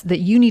resets that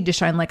you need to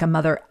shine like a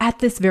mother at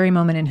this very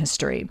moment in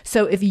history.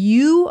 So if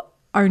you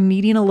are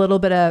needing a little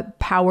bit of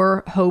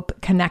power,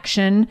 hope,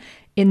 connection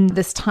in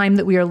this time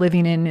that we are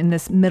living in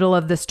this middle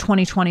of this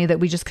 2020 that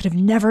we just could have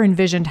never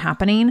envisioned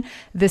happening,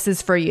 this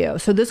is for you.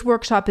 So this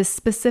workshop is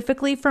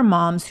specifically for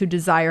moms who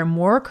desire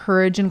more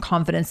courage and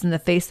confidence in the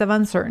face of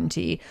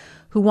uncertainty,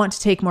 who want to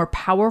take more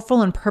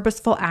powerful and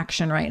purposeful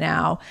action right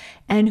now,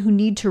 and who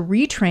need to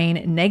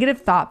retrain negative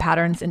thought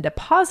patterns into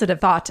positive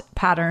thought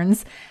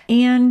patterns,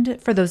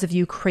 and for those of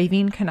you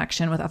craving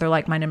connection with other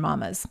like-minded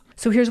mamas.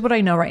 So here's what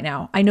I know right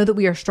now. I know that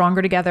we are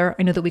stronger together.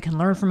 I know that we can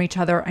learn from each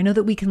other. I know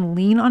that we can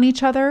lean on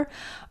each other.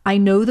 I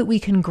know that we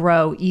can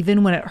grow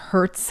even when it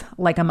hurts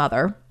like a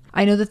mother.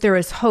 I know that there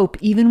is hope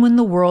even when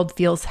the world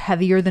feels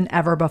heavier than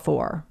ever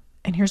before.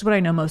 And here's what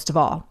I know most of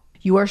all.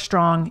 You are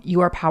strong,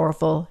 you are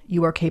powerful,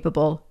 you are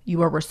capable,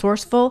 you are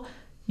resourceful,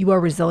 you are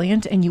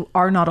resilient, and you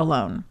are not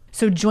alone.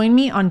 So join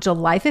me on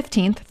July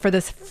 15th for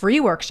this free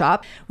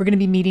workshop. We're going to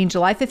be meeting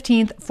July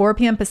 15th, 4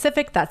 p.m.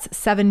 Pacific. That's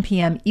 7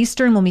 p.m.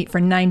 Eastern. We'll meet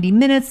for 90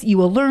 minutes. You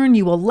will learn,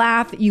 you will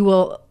laugh, you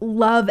will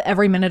love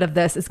every minute of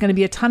this. It's going to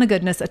be a ton of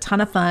goodness, a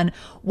ton of fun,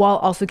 while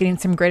also getting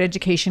some great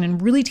education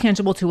and really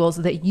tangible tools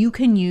that you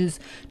can use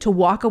to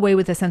walk away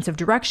with a sense of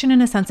direction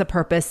and a sense of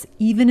purpose,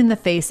 even in the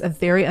face of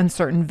very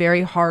uncertain,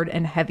 very hard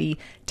and heavy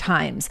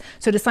times.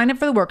 So to sign up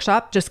for the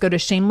workshop, just go to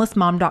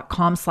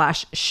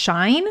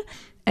shamelessmom.com/shine.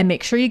 And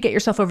make sure you get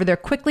yourself over there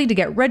quickly to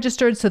get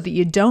registered so that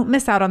you don't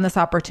miss out on this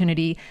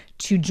opportunity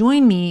to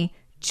join me,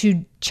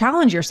 to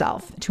challenge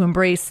yourself, to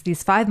embrace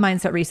these 5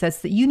 mindset resets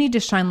that you need to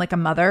shine like a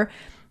mother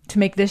to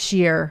make this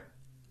year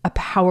a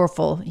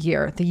powerful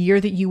year, the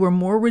year that you were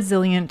more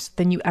resilient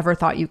than you ever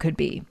thought you could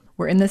be.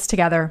 We're in this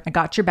together. I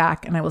got your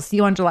back, and I will see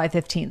you on July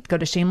 15th. Go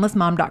to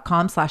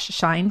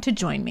shamelessmom.com/shine to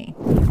join me.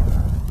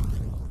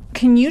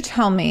 Can you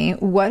tell me,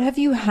 what have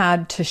you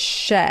had to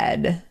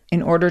shed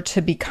in order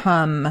to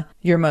become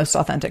your most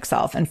authentic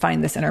self and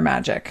find this inner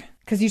magic?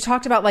 Because you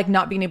talked about like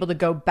not being able to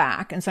go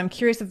back. And so I'm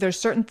curious if there's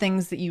certain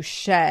things that you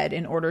shed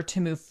in order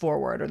to move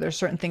forward, or there's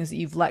certain things that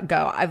you've let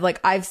go.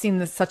 I've seen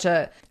this such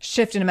a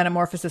shift in a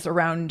metamorphosis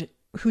around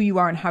who you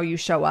are and how you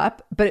show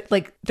up. But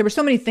like there were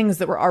so many things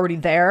that were already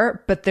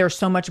there, but they're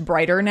so much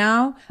brighter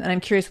now. And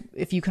I'm curious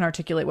if you can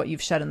articulate what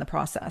you've shed in the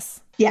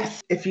process.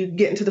 Yes. If you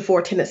get into the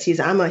 4 tendencies,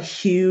 I'm a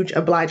huge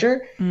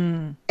obliger.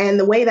 And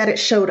the way that it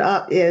showed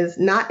up is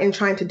not in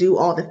trying to do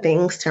all the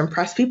things to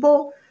impress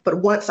people.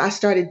 But once I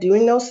started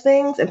doing those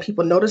things and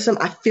people noticed them,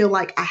 I feel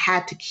like I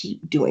had to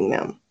keep doing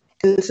them.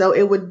 And so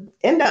it would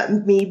end up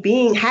me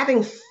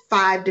having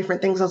 5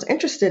 different things I was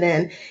interested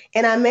in.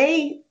 And I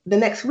may the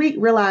next week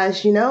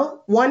realize,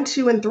 1,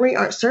 2, and 3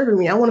 aren't serving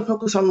me. I want to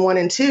focus on 1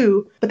 and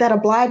 2. But that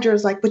obliger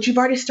is like, but you've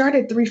already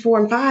started 3, 4,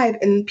 and 5,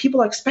 and people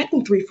are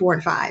expecting 3, 4,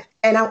 and 5.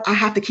 And I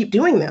have to keep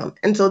doing them.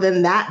 And so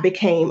then that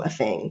became a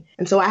thing.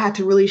 And so I had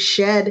to really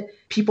shed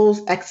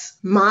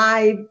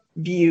my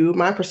view,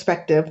 my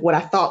perspective, what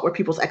I thought were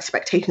people's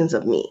expectations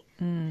of me.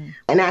 In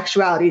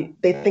actuality,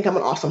 they think I'm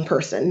an awesome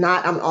person,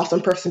 not I'm an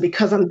awesome person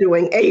because I'm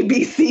doing A,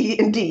 B, C,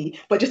 and D,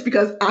 but just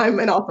because I'm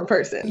an awesome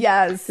person.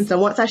 Yes. And so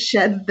once I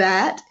shed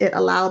that, it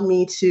allowed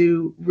me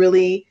to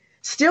really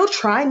still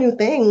try new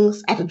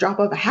things at the drop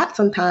of a hat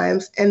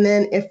sometimes. And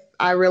then if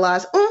I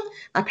realize,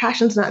 my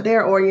passion's not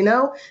there, or,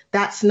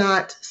 that's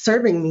not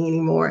serving me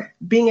anymore,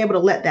 being able to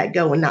let that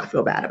go and not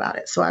feel bad about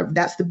it. So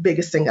that's the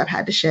biggest thing I've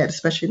had to shed,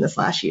 especially in this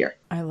last year.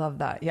 I love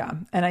that. Yeah.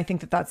 And I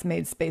think that that's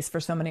made space for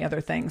so many other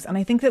things. And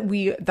I think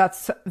that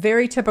that's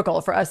very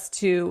typical for us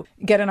to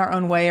get in our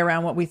own way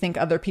around what we think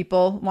other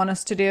people want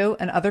us to do.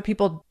 And other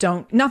people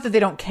don't, not that they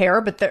don't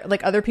care, but they're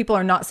like, other people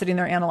are not sitting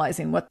there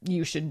analyzing what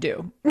you should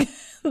do.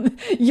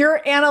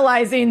 You're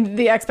analyzing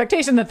the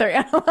expectation that they're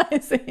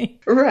analyzing.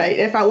 Right.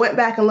 If I went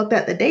back and looked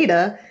at the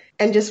data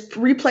and just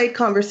replayed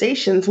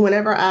conversations,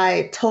 whenever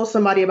I told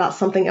somebody about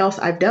something else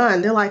I've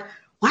done, they're like,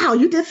 wow,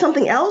 you did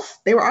something else?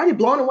 They were already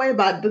blown away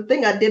by the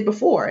thing I did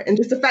before. And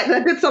just the fact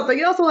that I did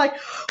something else, I'm like,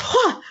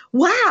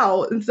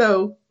 wow. And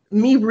so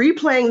me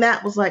replaying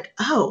that was like,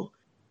 oh,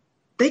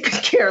 they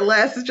could care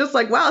less. It's just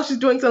like, wow, she's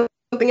doing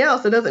something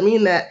else. It doesn't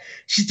mean that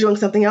she's doing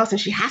something else and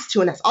she has to,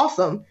 and that's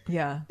awesome.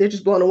 Yeah. They're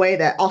just blown away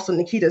that also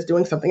Nikita is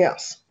doing something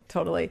else.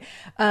 Totally.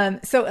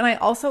 And I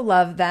also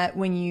love that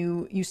when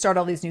you start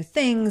all these new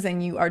things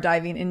and you are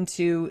diving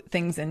into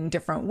things in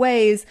different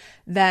ways,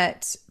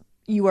 that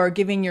you are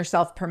giving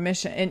yourself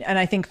permission. And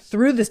I think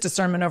through this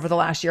discernment over the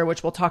last year,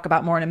 which we'll talk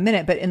about more in a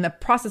minute, but in the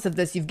process of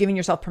this, you've given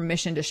yourself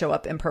permission to show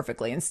up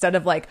imperfectly. Instead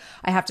of like,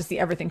 I have to see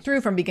everything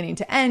through from beginning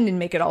to end and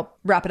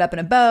wrap it up in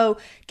a bow,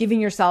 giving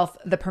yourself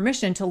the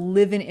permission to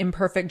live an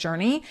imperfect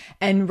journey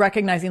and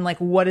recognizing like,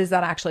 what does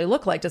that actually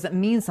look like? Does it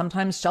mean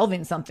sometimes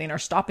shelving something or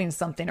stopping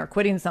something or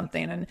quitting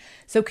something? And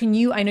so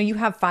I know you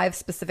have 5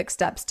 specific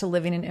steps to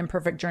living an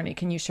imperfect journey.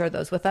 Can you share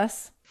those with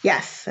us?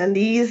 Yes. And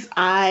these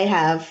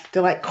they're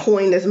like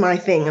coined as my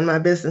thing in my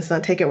business, and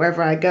I take it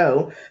wherever I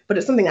go. But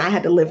it's something I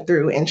had to live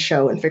through and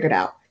show and figured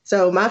out.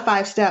 So my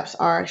 5 steps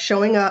are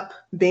showing up,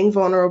 being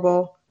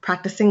vulnerable,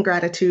 practicing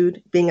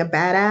gratitude, being a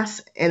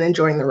badass, and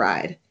enjoying the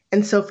ride.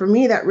 And so for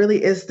me, that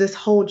really is this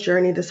whole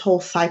journey, this whole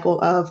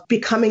cycle of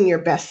becoming your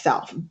best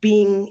self,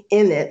 being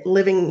in it,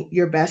 living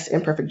your best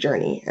imperfect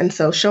journey. And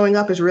so showing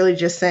up is really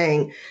just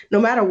saying, no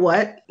matter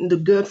what, the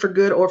good for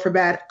good or for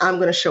bad, I'm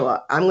going to show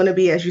up. I'm going to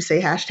be, as you say,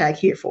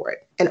 #here for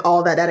it. And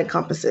all that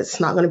encompasses. It's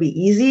not going to be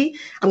easy.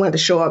 I'm going to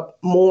show up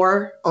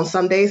more on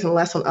some days and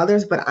less on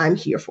others, but I'm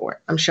here for it.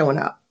 I'm showing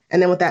up.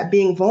 And then with that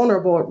being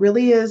vulnerable, it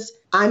really is,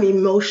 I'm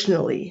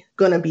emotionally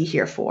going to be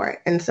here for it.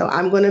 And so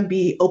I'm going to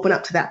be open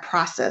up to that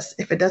process.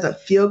 If it doesn't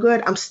feel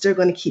good, I'm still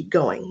going to keep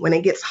going. When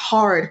it gets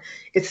hard,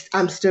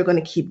 I'm still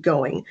going to keep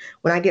going.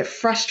 When I get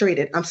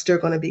frustrated, I'm still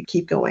going to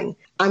keep going.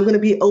 I'm going to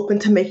be open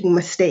to making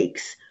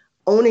mistakes,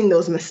 owning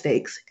those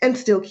mistakes, and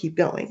still keep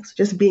going. So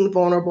just being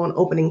vulnerable and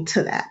opening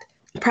to that.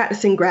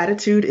 Practicing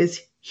gratitude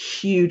is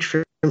huge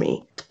for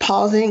me.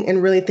 Pausing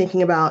and really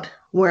thinking about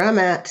where I'm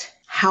at,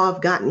 how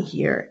I've gotten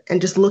here and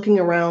just looking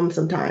around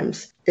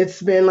sometimes. It's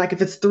been like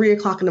if it's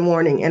 3:00 in the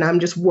morning and I'm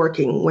just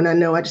working when I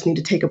know I just need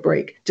to take a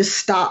break, just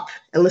stop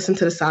and listen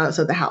to the silence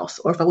of the house.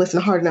 Or if I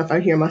listen hard enough, I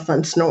hear my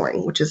son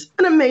snoring, which is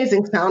an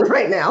amazing sound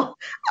right now.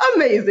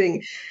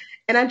 Amazing.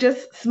 And I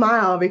just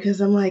smile because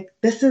I'm like,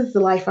 this is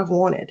the life I've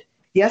wanted.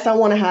 Yes, I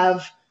want to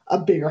have a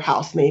bigger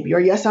house maybe, or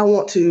yes, I am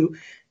going to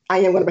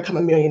become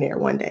a millionaire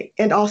one day.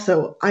 And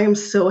also, I am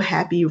so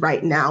happy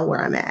right now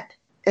where I'm at.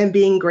 And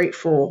being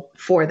grateful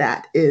for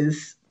that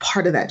is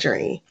part of that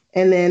journey.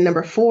 And then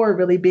number 4,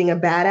 really being a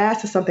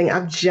badass is something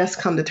I've just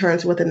come to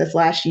terms with in this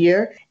last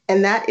year.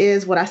 And that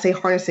is what I say,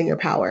 harnessing your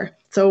power.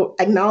 So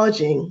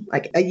acknowledging,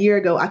 like a year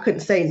ago, I couldn't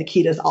say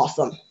Nikita's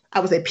awesome. I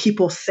would say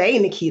people say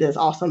Nikita is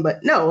awesome,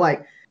 but no,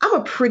 like I'm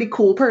a pretty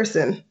cool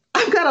person.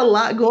 I've got a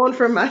lot going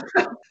for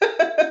myself.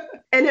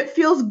 And it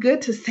feels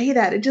good to say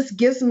that. It just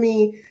gives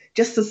me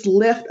just this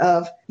lift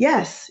of,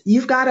 yes,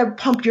 you've got to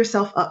pump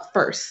yourself up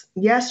first.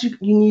 Yes, you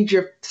need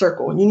your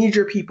circle. You need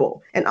your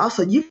people. And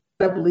also, you've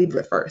got to believe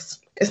it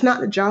first. It's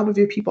not the job of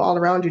your people all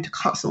around you to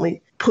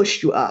constantly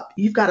push you up.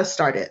 You've got to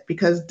start it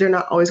because they're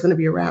not always going to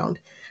be around.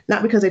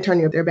 Not because they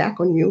turn their back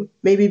on you,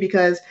 maybe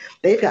because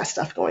they've got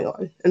stuff going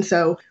on. And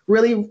so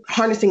really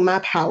harnessing my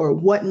power,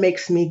 what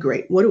makes me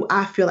great? What do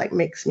I feel like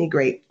makes me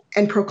great?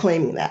 And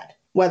proclaiming that,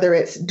 whether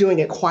it's doing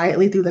it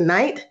quietly through the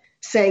night,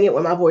 saying it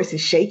when my voice is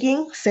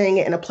shaking, saying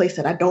it in a place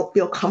that I don't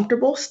feel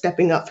comfortable,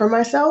 stepping up for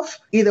myself.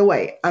 Either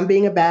way, I'm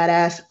being a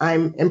badass.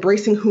 I'm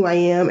embracing who I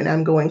am and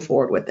I'm going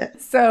forward with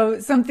it. So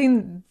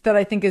something that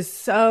I think is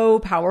so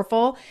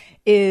powerful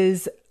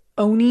is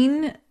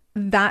owning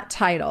that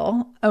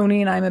title,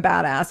 owning I'm a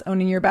badass,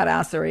 owning your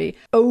badassery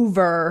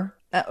over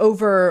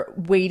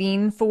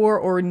waiting for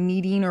or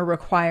needing or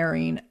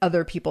requiring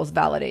other people's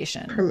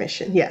validation.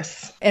 Permission,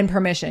 yes. And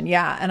permission,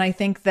 yeah. And I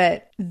think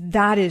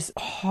that is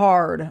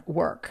hard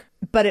work.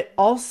 But it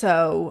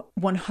also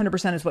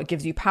 100% is what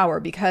gives you power,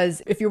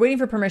 because if you're waiting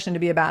for permission to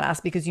be a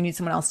badass because you need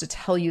someone else to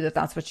tell you that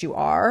that's what you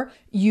are,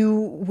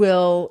 you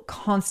will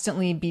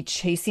constantly be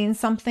chasing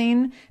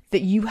something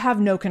that you have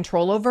no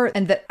control over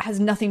and that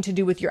has nothing to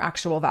do with your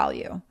actual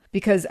value,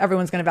 because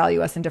everyone's going to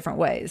value us in different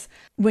ways.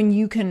 When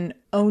you can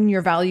own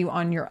your value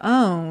on your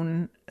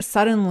own,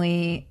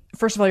 suddenly,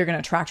 first of all, you're going to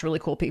attract really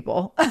cool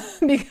people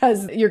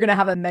because you're going to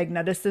have a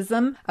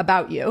magneticism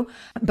about you,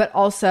 but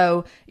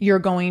also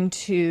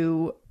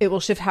it will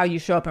shift how you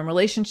show up in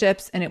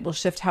relationships, and it will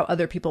shift how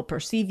other people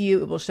perceive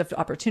you. It will shift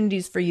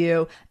opportunities for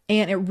you.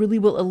 And it really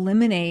will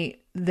eliminate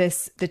the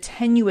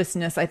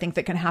tenuousness, I think,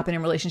 that can happen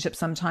in relationships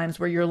sometimes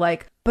where you're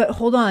like, but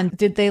hold on,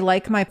 did they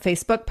like my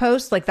Facebook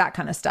post? Like that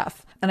kind of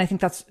stuff. And I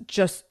think that's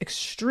just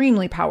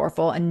extremely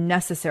powerful and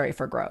necessary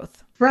for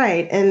growth.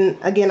 Right. And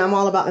again, I'm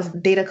all about this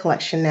data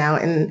collection now.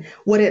 And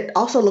what it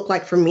also looked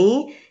like for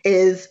me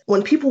is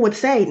when people would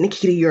say,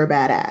 Nikita, you're a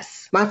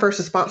badass, my first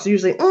response is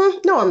usually,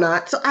 no, I'm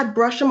not. So I'd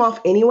brush them off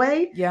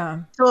anyway.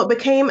 Yeah. So it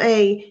became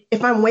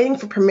if I'm waiting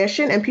for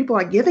permission and people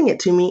are giving it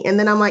to me, and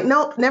then I'm like,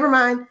 nope, never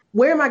mind.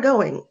 Where am I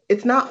going?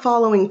 It's not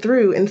following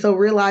through. And so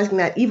realizing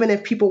that even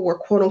if people were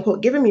quote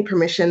unquote giving me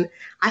permission,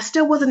 I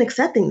still wasn't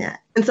accepting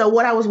that. And so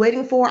what I was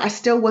waiting for,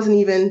 it's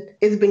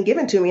been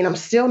given to me and I'm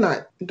still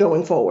not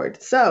going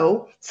forward.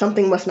 So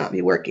something must not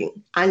be working.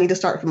 I need to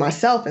start for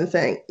myself and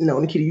saying, no,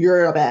 Nikita,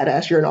 you're a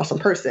badass. You're an awesome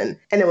person.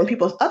 And then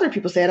when other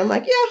people say it, I'm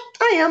like,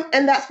 yeah, I am.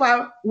 And that's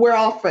why we're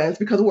all friends,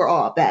 because we're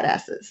all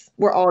badasses.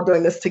 We're all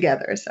doing this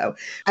together. So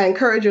I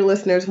encourage your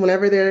listeners,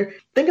 whenever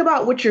think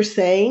about what you're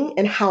saying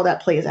and how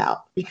that plays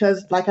out.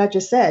 Because like I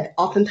just said,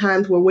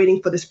 oftentimes we're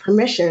waiting for this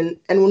permission.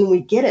 And when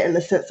we get it in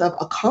the sense of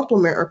a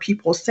compliment or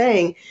people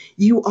saying,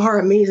 you are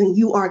amazing,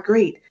 you are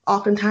great,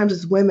 oftentimes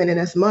as women and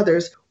as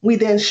mothers, we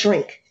then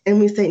shrink and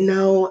we say,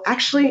 no,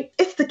 actually,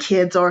 it's the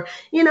kids, or,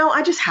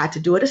 I just had to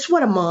do it. It's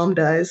what a mom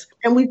does.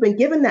 And we've been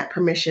given that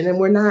permission and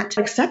we're not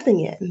accepting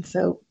it. And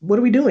so what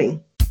are we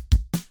doing?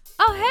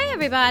 Oh, hey,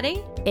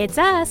 everybody. It's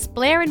us,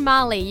 Blair and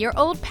Molly, your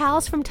old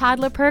pals from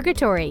Toddler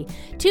Purgatory.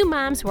 2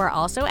 moms who are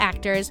also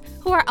actors,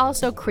 who are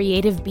also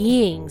creative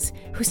beings,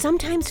 who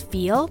sometimes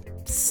feel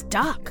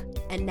stuck.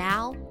 And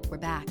now we're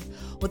back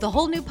with a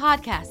whole new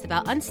podcast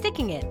about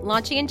unsticking it,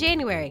 launching in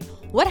January.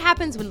 What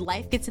happens when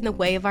life gets in the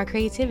way of our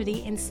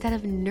creativity instead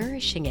of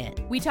nourishing it?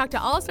 We talk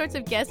to all sorts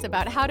of guests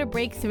about how to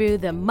break through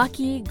the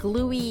mucky,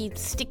 gluey,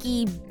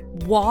 sticky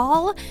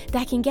wall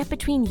that can get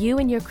between you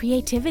and your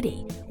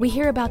creativity. We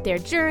hear about their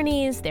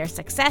journeys, their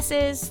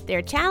successes,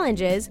 their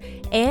challenges,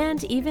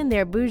 and even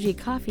their bougie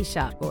coffee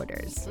shop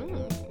orders.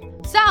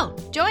 So,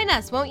 join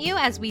us, won't you,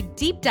 as we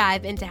deep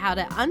dive into how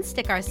to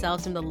unstick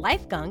ourselves from the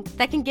life gunk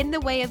that can get in the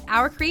way of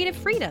our creative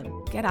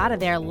freedom. Get out of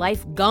there,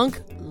 life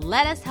gunk.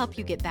 Let us help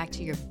you get back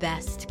to your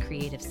best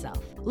creative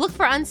self. Look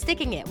for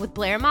Unsticking It with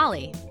Blair and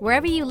Molly,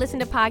 wherever you listen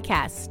to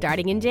podcasts,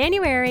 starting in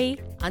January.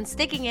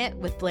 Unsticking It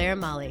with Blair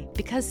and Molly,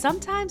 because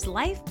sometimes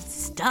life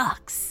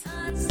sucks.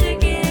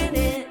 Unsticking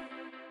it.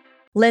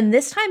 Lynn,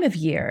 this time of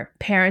year,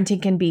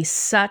 parenting can be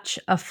such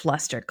a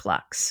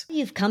flusterclux.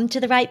 You've come to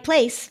the right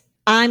place.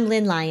 I'm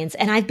Lynn Lyons,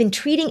 and I've been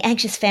treating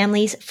anxious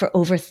families for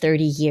over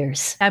 30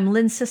 years. I'm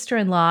Lynn's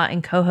sister-in-law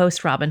and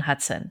co-host Robin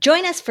Hudson.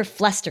 Join us for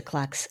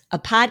Flusterclux, a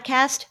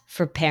podcast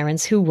for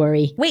parents who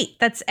worry. Wait,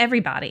 that's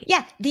everybody.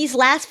 Yeah, these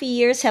last few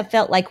years have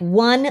felt like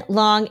one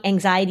long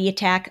anxiety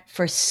attack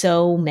for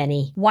so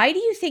many. Why do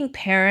you think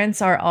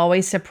parents are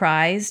always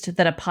surprised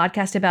that a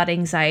podcast about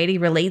anxiety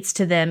relates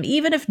to them,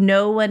 even if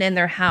no one in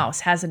their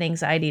house has an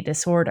anxiety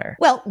disorder?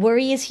 Well,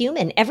 worry is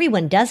human.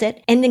 Everyone does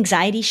it. And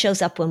anxiety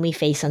shows up when we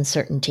face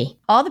uncertainty.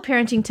 All the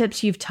parenting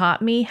tips you've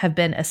taught me have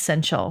been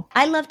essential.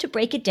 I love to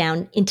break it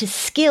down into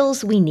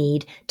skills we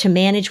need to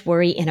manage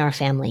worry in our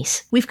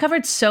families. We've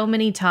covered so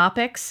many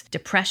topics: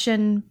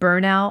 depression,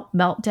 burnout,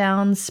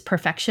 meltdowns,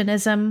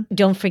 perfectionism.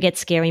 Don't forget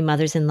scary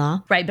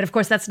mothers-in-law. Right, but of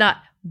course that's not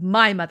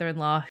my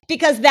mother-in-law.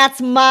 Because that's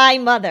my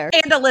mother.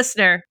 And a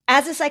listener.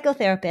 As a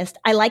psychotherapist,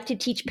 I like to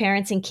teach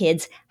parents and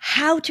kids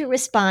how to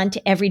respond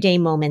to everyday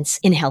moments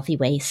in healthy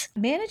ways.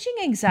 Managing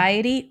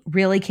anxiety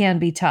really can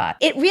be taught.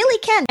 It really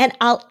can. And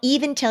I'll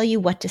even tell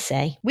you what to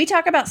say. We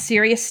talk about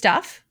serious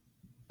stuff,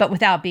 but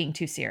without being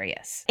too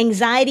serious.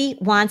 Anxiety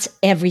wants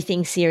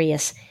everything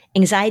serious.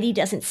 Anxiety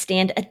doesn't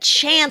stand a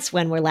chance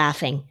when we're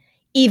laughing,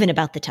 even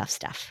about the tough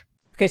stuff.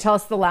 Okay, tell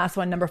us the last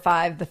one, number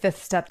 5, the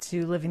 5th step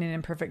to living an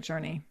imperfect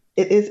journey.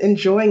 It is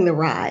enjoying the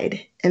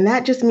ride. And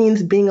that just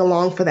means being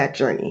along for that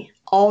journey.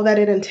 All that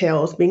it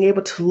entails, being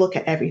able to look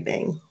at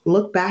everything,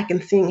 look back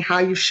and seeing how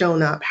you've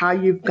shown up, how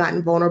you've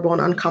gotten vulnerable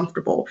and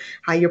uncomfortable,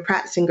 how you're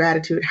practicing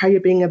gratitude, how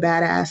you're being a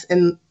badass,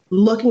 and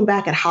looking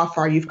back at how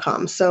far you've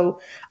come. So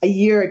a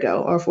year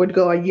ago, or if we'd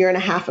go a year and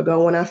a half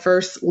ago, when I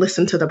first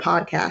listened to the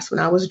podcast, when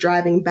I was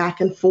driving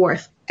back and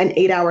forth an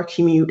 8-hour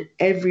commute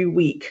every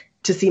week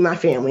to see my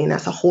family, and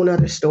that's a whole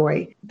nother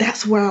story.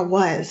 That's where I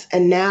was.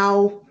 And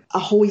now a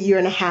whole year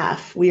and a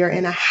half, we are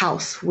in a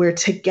house. We're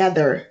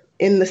together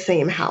in the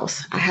same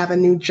house. I have a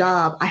new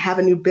job. I have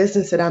a new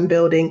business that I'm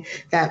building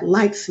that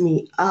lights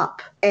me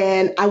up.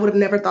 And I would have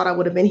never thought I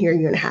would have been here a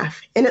year and a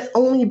half. And it's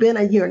only been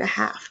a year and a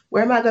half.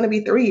 Where am I going to be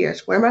 3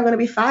 years? Where am I going to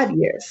be 5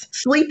 years?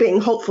 Sleeping,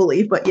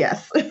 hopefully, but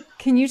yes.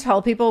 Can you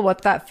tell people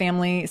what that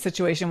family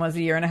situation was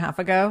a year and a half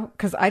ago?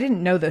 Because I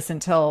didn't know this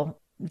until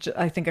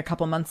I think a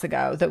couple months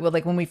ago, that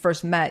like when we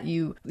first met,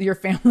 your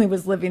family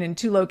was living in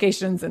 2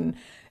 locations, and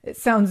it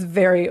sounds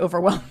very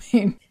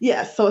overwhelming.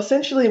 Yes. So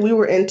essentially we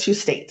were in 2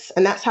 states,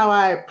 and that's how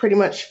I pretty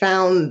much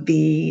found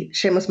the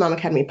Shameless Mom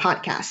Academy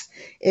podcast.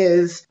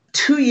 Is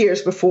 2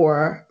 years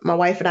before, my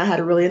wife and I had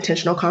a really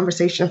intentional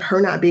conversation of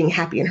her not being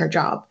happy in her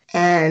job.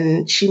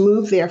 And she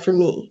moved there for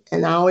me.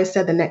 And I always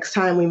said, the next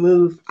time we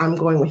move, I'm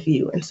going with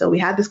you. And so we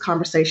had this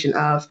conversation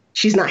of,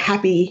 she's not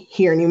happy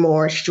here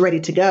anymore. She's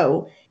ready to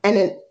go. And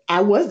then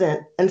I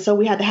wasn't. And so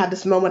we had to have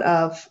this moment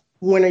of,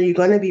 when are you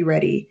going to be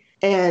ready?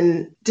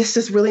 And just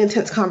this really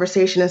intense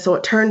conversation. And so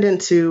it turned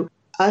into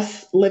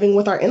us living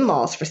with our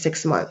in-laws for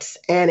 6 months.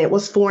 And it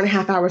was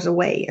 4.5 hours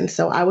away. And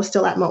so I was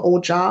still at my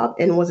old job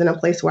and was in a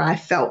place where I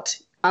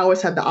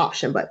always had the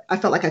option, but I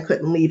felt like I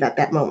couldn't leave at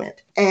that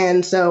moment.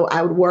 And so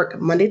I would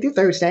work Monday through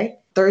Thursday.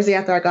 Thursday,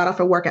 after I got off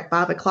of work at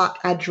 5 o'clock,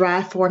 I'd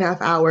drive 4.5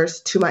 hours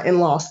to my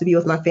in-laws to be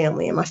with my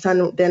family. And my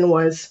son then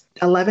was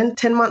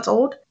 10 months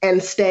old,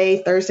 and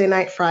stay Thursday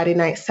night, Friday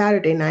night,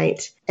 Saturday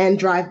night, and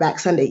drive back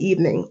Sunday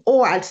evening.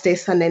 Or I'd stay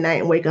Sunday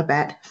night and wake up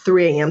at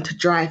 3 a.m. to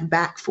drive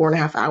back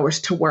 4.5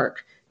 hours to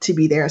work to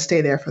be there and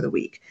stay there for the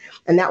week.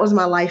 And that was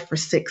my life for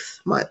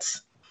 6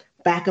 months,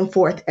 back and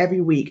forth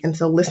every week. And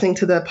so listening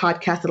to the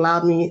podcast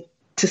allowed me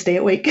to stay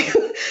awake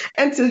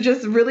and to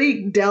just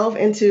really delve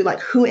into, like,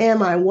 who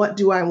am I? What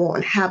do I want?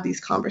 And have these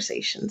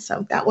conversations.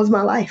 So that was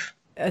my life.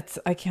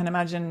 I can't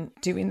imagine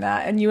doing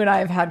that. And you and I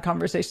have had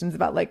conversations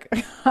about, like,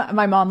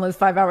 my mom lives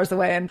 5 hours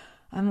away, and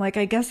I'm like,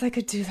 I guess I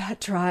could do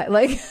that try.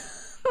 Like,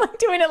 like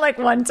doing it like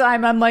one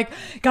time, I'm like,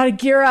 gotta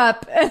gear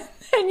up.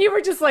 And you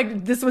were just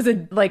like, this was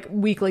a like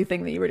weekly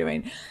thing that you were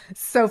doing.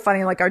 So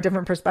funny, like our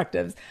different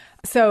perspectives.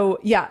 So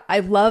yeah, I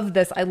love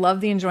this. I love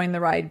the enjoying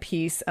the ride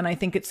piece. And I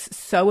think it's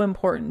so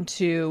important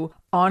to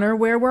honor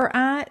where we're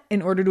at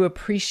in order to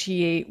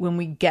appreciate when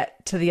we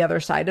get to the other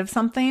side of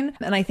something.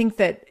 And I think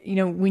that, you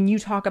know, when you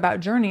talk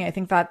about journey, I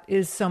think that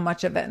is so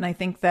much of it. And I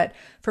think that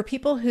for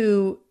people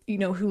who, you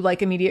know, who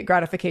like immediate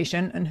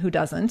gratification and who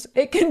doesn't,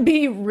 it can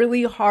be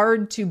really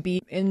hard to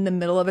be in the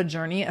middle of a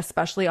journey,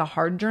 especially a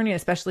hard journey,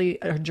 especially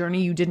a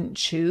journey you didn't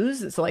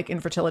choose. So like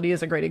infertility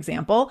is a great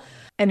example,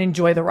 and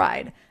enjoy the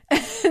ride.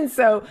 And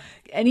so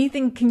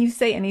can you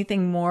say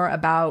anything more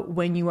about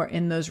when you are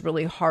in those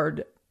really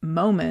hard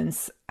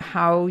moments,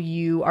 how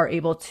you are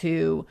able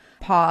to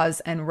pause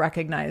and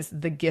recognize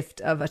the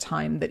gift of a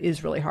time that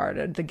is really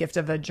hard, the gift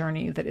of a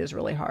journey that is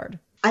really hard?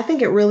 I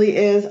think it really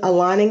is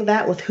aligning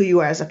that with who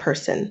you are as a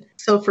person.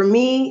 So for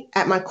me,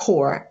 at my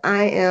core,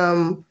 I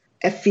am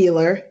a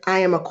feeler. I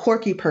am a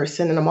quirky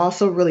person, and I'm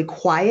also really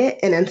quiet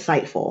and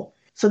insightful.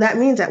 So that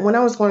means that when I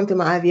was going through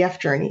my IVF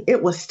journey,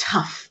 it was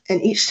tough.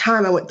 And each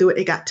time I went through it,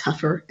 it got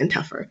tougher and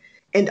tougher.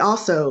 And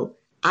also,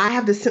 I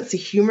have this sense of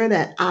humor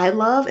that I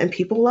love and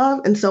people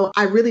love. And so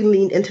I really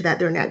leaned into that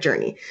during that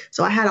journey.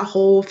 So I had a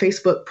whole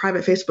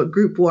private Facebook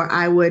group where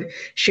I would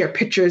share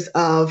pictures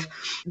of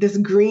this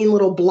green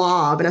little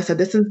blob. And I said,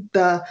 this is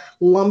the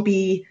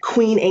lumpy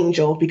queen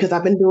angel because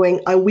I've been doing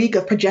a week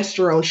of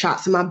progesterone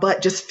shots and my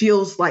butt just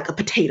feels like a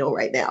potato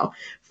right now.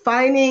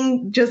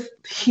 Finding just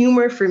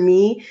humor for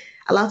me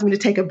allows me to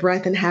take a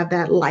breath and have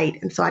that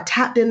light. And so I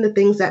tapped into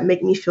things that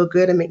make me feel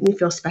good and make me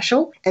feel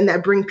special and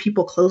that bring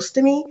people close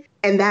to me.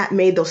 And that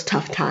made those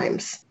tough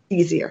times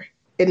easier.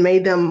 It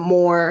made them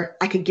more,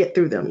 I could get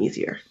through them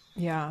easier.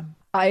 Yeah.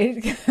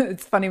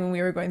 It's funny, when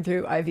we were going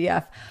through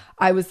IVF,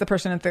 I was the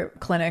person at the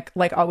clinic,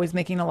 like always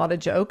making a lot of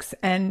jokes.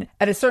 And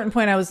at a certain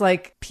point I was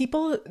like,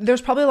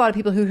 there's probably a lot of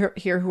people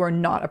here who are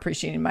not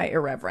appreciating my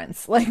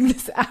irreverence. Like,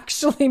 this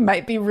actually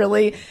might be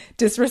really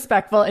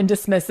disrespectful and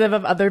dismissive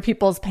of other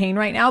people's pain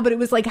right now. But it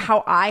was like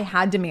how I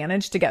had to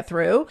manage to get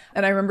through.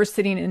 And I remember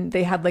sitting and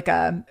they had like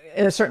at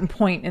a certain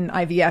point in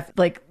IVF,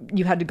 like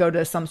you had to go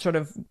to some sort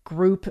of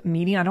group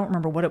meeting. I don't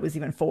remember what it was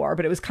even for,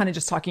 but it was kind of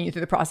just talking you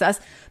through the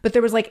process. But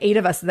there was like 8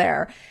 of us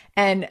there.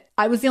 And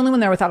I was the only one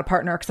there without a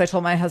partner because I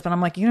told my husband,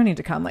 I'm like, you don't need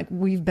to come. Like,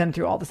 we've been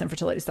through all this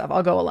infertility stuff.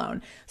 I'll go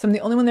alone. So I'm the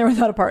only one there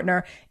without a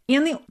partner,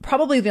 and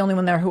probably the only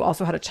one there who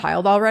also had a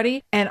child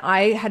already. And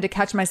I had to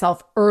catch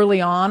myself early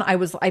on.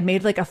 I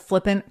made like a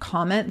flippant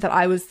comment that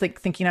I was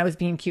like thinking I was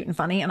being cute and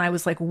funny. And I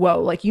was like,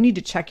 whoa, like you need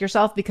to check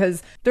yourself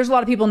because there's a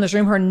lot of people in this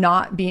room who are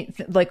not being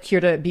like here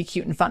to be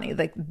cute and funny.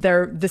 Like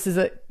this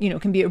is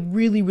can be a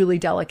really, really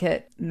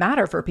delicate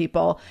matter for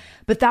people.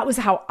 But that was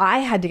how I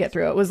had to get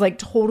through it. It was like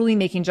totally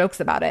making jokes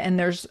about it. And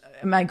there's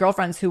my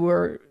girlfriends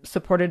who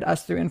supported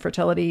us through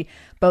infertility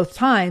both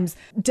times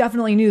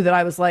definitely knew that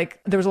I was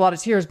like, there was a lot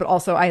of tears, but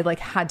also I like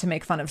had to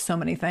make fun of so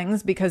many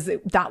things because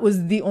that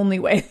was the only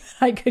way that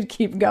I could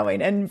keep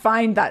going and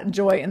find that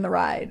joy in the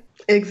ride.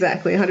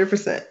 Exactly.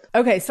 100%.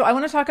 Okay. So I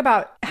want to talk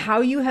about how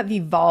you have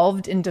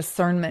evolved in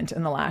discernment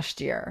in the last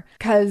year,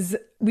 because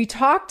we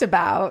talked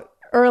about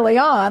early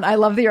on, I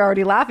love that you're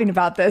already laughing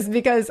about this,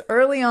 because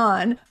early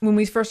on, when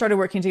we first started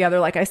working together,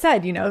 like I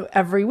said,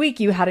 every week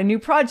you had a new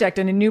project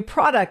and a new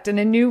product and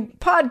a new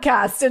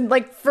podcast. And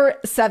like for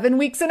 7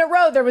 weeks in a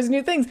row, there was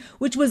new things,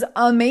 which was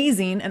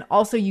amazing. And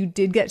also you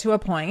did get to a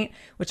point,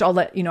 which I'll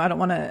let, I don't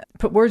want to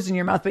put words in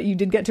your mouth, but you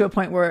did get to a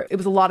point where it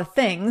was a lot of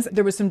things.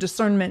 There was some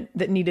discernment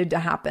that needed to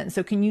happen.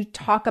 So can you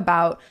talk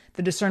about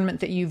the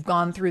discernment that you've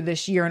gone through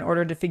this year in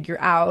order to figure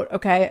out,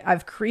 okay,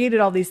 I've created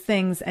all these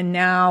things and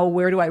now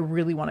where do I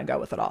really want to go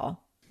with it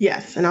all?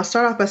 Yes. And I'll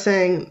start off by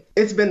saying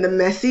it's been the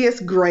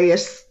messiest,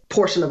 grayest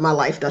portion of my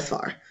life thus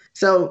far.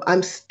 So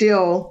I'm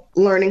still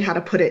learning how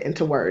to put it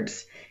into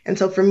words. And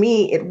so for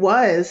me,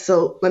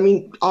 so let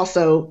me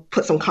also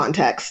put some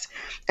context.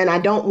 And I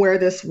don't wear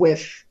this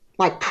with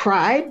like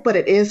pride, but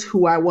it is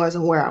who I was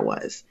and where I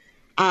was.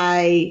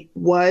 I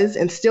was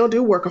and still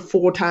do work a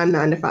full-time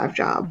 9-to-5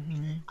 job.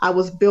 Mm-hmm. I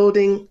was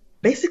building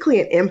basically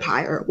an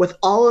empire with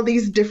all of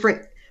these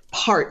different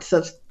parts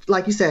of,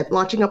 like you said,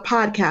 launching a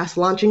podcast,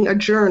 launching a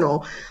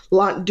journal,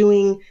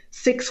 doing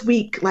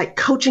 6-week like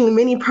coaching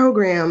mini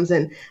programs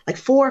and like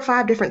 4 or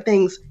 5 different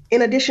things,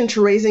 in addition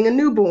to raising a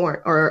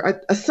newborn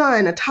or a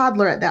son, a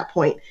toddler at that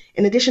point,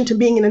 in addition to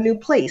being in a new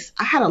place.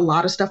 I had a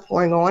lot of stuff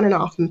going on and I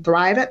often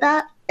thrive at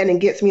that. And it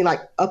gets me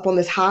like up on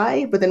this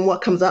high, but then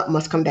what comes up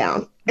must come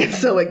down. And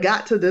so it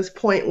got to this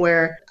point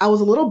where I was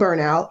a little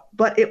burnout,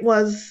 but it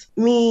was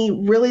me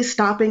really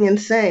stopping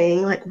and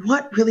saying like,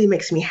 what really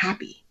makes me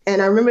happy?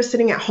 And I remember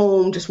sitting at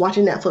home, just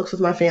watching Netflix with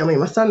my family.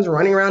 My son's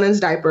running around in his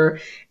diaper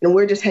and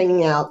we're just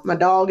hanging out. My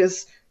dog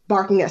is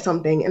barking at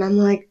something. And I'm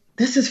like,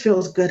 this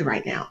feels good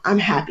right now. I'm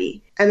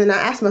happy. And then I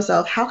asked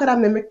myself, how could I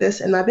mimic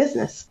this in my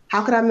business?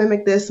 How could I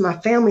mimic this, my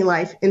family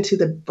life, into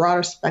the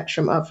broader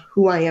spectrum of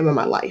who I am in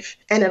my life?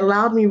 And it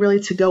allowed me really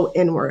to go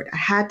inward. I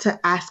had to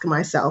ask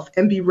myself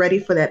and be ready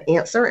for that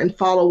answer and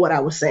follow what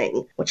I was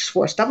saying, which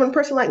for a stubborn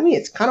person like me,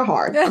 it's kind of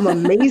hard. I'm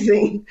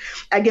amazing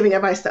at giving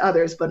advice to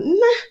others, but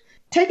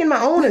taking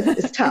my own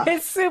is tough.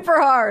 It's super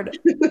hard.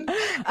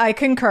 I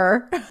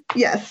concur.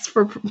 Yes,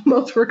 for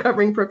most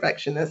recovering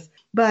perfectionists.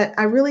 But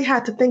I really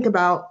had to think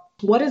about,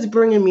 what is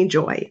bringing me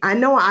joy? I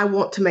know I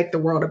want to make the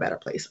world a better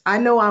place. I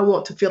know I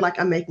want to feel like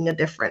I'm making a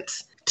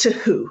difference. To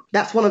who?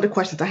 That's one of the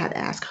questions I had to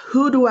ask.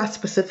 Who do I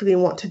specifically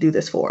want to do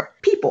this for?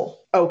 People.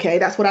 Okay,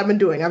 that's what I've been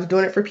doing. I was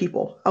doing it for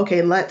people.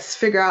 Okay, let's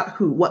figure out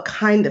who, what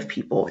kind of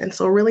people. And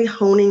so really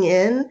honing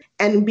in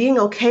and being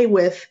okay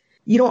with,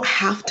 you don't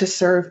have to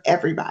serve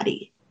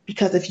everybody.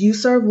 Because if you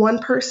serve one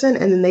person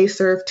and then they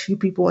serve 2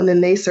 people and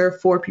then they serve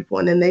 4 people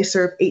and then they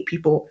serve 8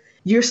 people,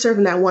 you're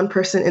serving that one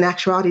person in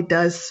actuality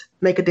does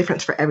make a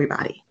difference for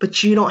everybody,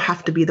 but you don't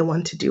have to be the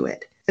one to do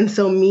it. And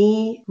so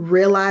me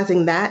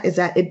realizing that is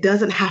that it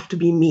doesn't have to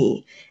be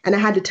me. And I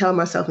had to tell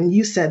myself, and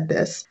you said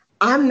this,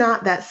 I'm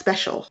not that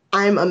special.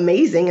 I'm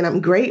amazing and I'm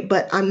great,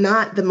 but I'm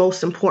not the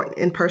most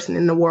important person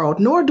in the world,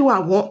 nor do I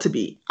want to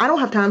be. I don't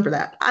have time for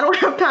that. I don't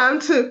have time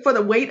for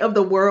the weight of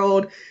the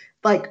world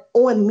like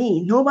on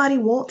me. Nobody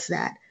wants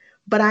that.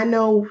 But I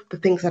know the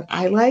things that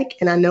I like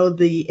and I know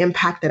the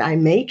impact that I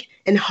make,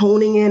 and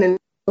honing in and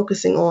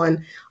focusing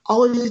on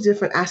all of these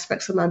different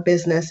aspects of my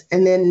business.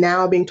 And then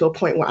now being to a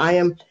point where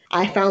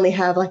I finally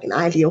have like an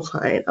ideal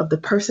client of the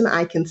person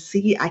I can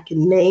see, I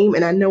can name,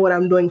 and I know what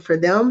I'm doing for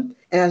them.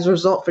 And as a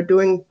result,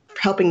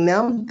 helping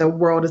them, the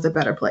world is a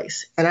better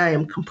place. And I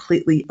am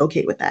completely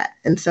okay with that.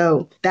 And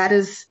so that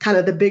is kind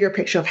of the bigger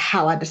picture of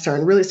how I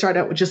discern. Really started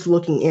out with just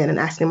looking in and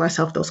asking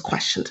myself those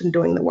questions and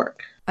doing the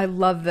work. I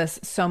love this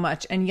so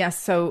much. And yes,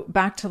 so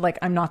back to like,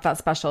 I'm not that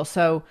special.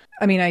 So,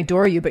 I mean, I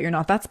adore you, but you're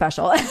not that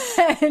special.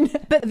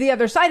 But the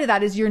other side of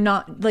that is you're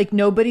not, like,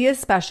 nobody is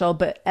special,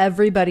 but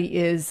everybody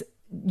is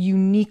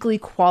uniquely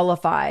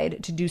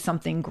qualified to do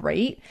something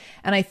great.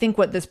 And I think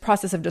what this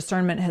process of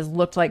discernment has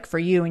looked like for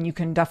you, and you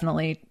can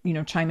definitely,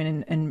 chime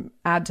in and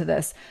add to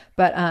this,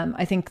 but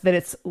I think that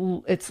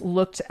it's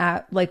looked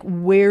at like,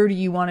 where do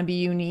you want to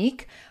be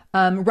unique?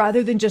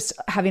 Rather than just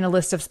having a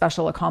list of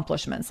special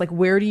accomplishments, like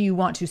where do you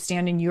want to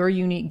stand in your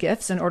unique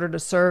gifts in order to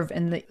serve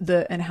in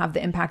and have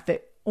the impact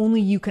that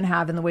only you can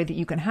have in the way that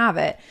you can have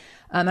it.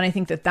 And I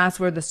think that that's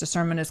where this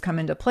discernment has come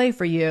into play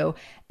for you.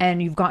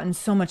 And you've gotten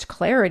so much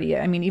clarity.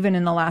 I mean, even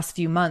in the last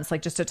few months,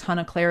 like just a ton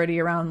of clarity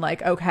around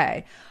like,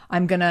 okay,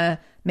 I'm going to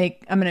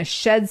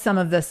shed some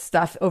of this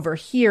stuff over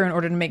here in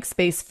order to make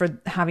space for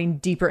having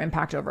deeper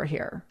impact over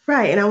here.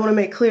 Right. And I want to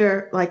make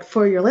clear, like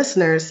for your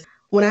listeners,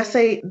 when I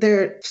say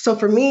so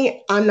for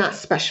me, I'm not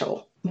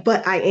special,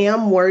 but I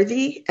am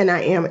worthy and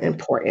I am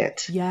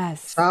important.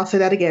 Yes. So I'll say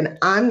that again.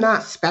 I'm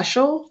not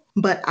special,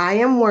 but I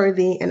am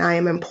worthy and I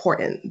am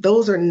important.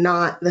 Those are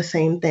not the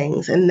same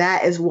things. And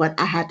that is what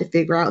I had to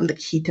figure out and the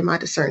key to my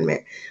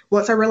discernment.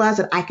 Once I realized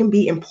that I can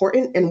be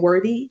important and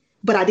worthy,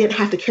 but I didn't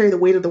have to carry the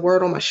weight of the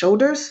world on my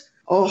shoulders,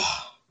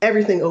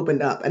 everything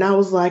opened up. And I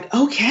was like,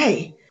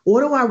 okay, what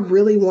do I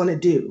really want to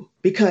do?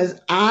 Because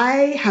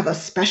I have a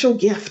special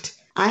gift.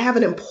 I have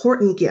an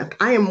important gift.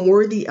 I am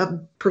worthy of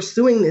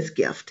pursuing this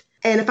gift.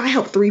 And if I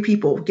help 3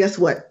 people, guess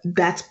what?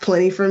 That's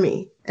plenty for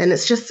me. And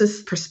it's just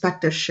this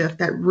perspective shift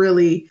that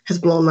really has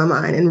blown my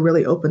mind and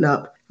really opened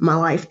up my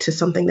life to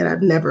something that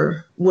I've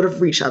never would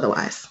have reached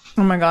otherwise.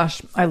 Oh my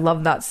gosh, I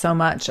love that so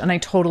much. And I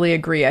totally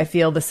agree. I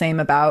feel the same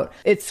about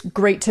it's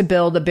great to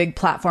build a big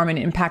platform and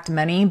impact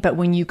many, but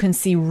when you can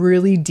see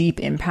really deep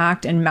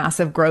impact and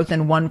massive growth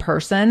in one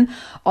person,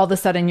 all of a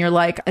sudden you're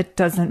like, it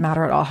doesn't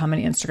matter at all how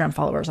many Instagram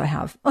followers I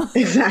have.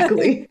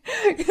 Exactly.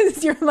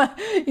 Because you're like,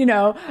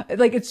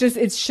 like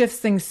it shifts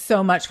things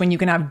so much when you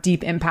can have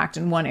deep impact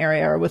in one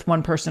area or with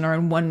one person or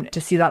in one,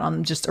 to see that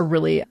on just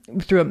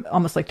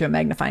almost like through a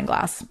magnifying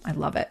glass. I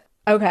love it.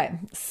 Okay,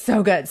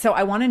 so good. So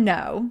I want to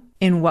know,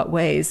 in what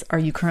ways are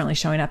you currently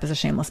showing up as a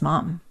shameless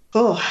mom?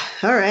 Oh,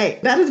 all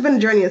right. That has been a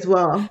journey as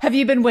well. Have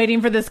you been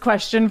waiting for this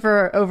question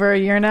for over a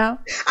year now?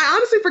 I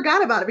honestly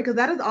forgot about it because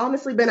that has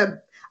honestly been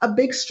a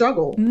big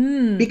struggle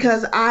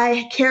because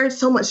I carried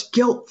so much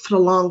guilt for the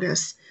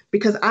longest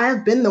because I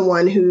have been the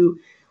one who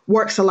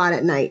works a lot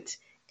at night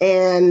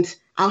and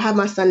I'll have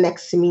my son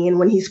next to me. And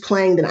when he's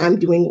playing, then I'm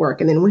doing work.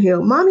 And then when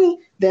he'll, mommy,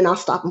 then I'll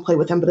stop and play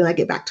with him. But then I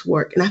get back to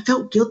work. And I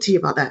felt guilty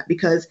about that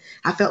because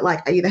I felt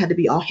like I either had to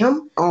be all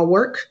him, all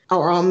work,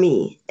 or all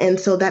me. And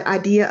so that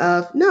idea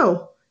of,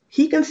 no,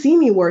 he can see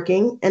me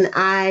working and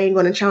I'm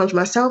going to challenge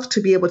myself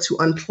to be able to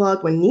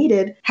unplug when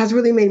needed has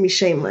really made me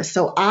shameless.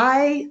 So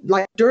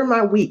during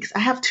my weeks, I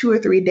have 2 or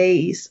 3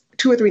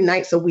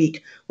 nights a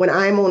week when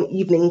I'm on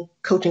evening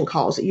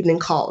calls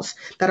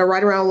that are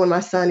right around when my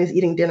son is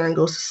eating dinner and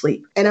goes to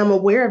sleep. And I'm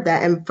aware of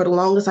that. And for the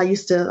longest, I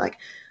used to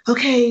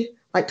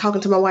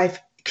talking to my wife,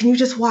 can you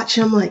just watch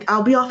him? Like,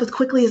 I'll be off as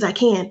quickly as I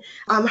can.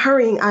 I'm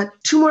hurrying.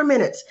 2 more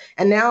minutes.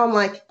 And now I'm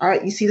like, all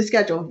right, you see the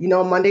schedule,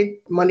 Monday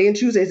and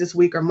Tuesdays this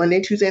week, or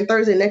Monday, Tuesday, and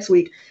Thursday next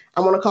week,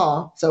 I'm on a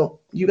call. So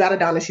you got it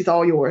down and she's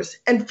all yours.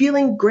 And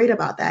feeling great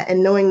about that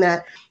and knowing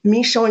that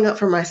me showing up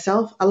for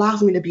myself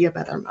allows me to be a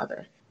better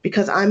mother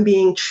because I'm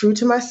being true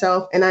to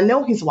myself. And I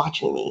know he's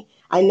watching me.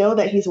 I know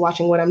that he's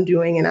watching what I'm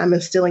doing and I'm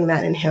instilling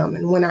that in him.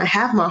 And when I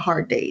have my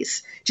hard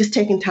days, just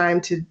taking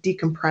time to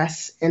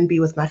decompress and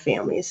be with my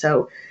family.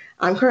 So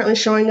I'm currently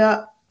showing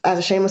up as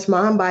a shameless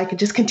mom by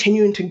just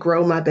continuing to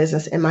grow my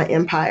business and my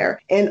empire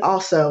and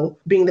also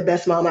being the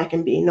best mom I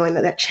can be, knowing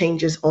that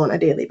changes on a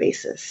daily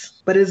basis.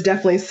 But it's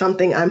definitely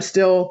something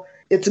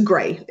it's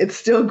gray. It's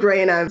still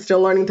gray and I'm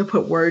still learning to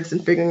put words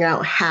and figuring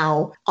out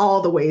how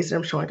all the ways that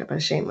I'm showing up as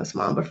a shameless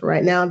mom. But for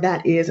right now,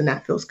 that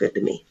feels good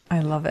to me. I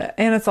love it.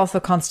 And it's also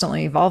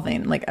constantly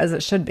evolving, like as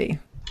it should be.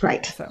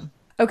 Right. So,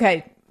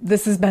 okay.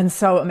 This has been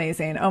so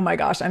amazing. Oh my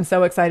gosh. I'm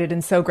so excited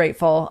and so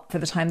grateful for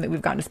the time that we've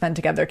gotten to spend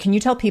together. Can you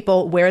tell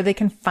people where they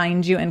can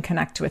find you and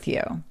connect with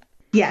you?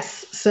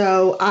 Yes.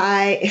 So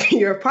if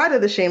you're a part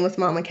of the Shameless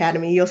Mom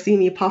Academy, you'll see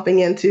me popping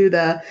into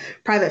the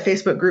private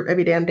Facebook group,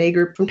 Every Damn Day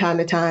group from time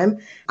to time.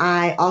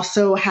 I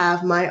also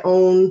have my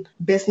own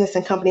business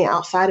and company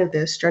outside of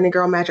this, Journey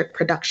Girl Magic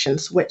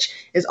Productions, which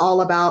is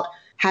all about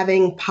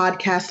having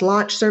podcast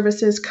launch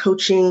services,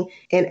 coaching,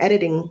 and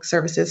editing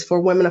services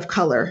for women of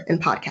color in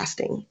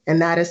podcasting.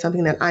 And that is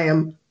something that I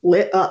am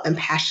lit up and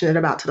passionate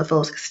about to the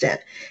fullest extent.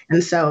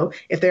 And so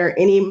if there are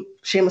any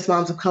shameless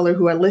moms of color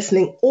who are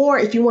listening, or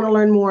if you want to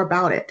learn more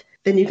about it,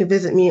 then you can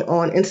visit me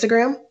on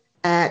Instagram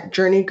at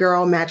Journey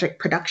Girl Magic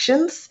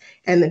Productions,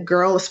 and the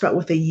girl is spelled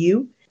with a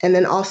U. And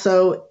then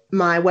also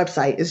my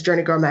website is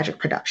Journey Girl Magic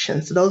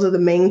Productions. So those are the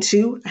main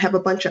two. I have a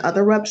bunch of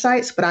other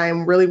websites, but I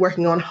am really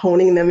working on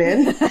honing them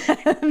in.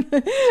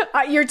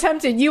 You're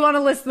tempted. You want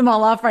to list them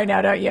all off right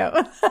now, don't you?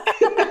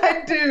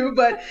 I do,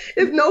 but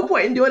there's no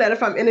point in doing that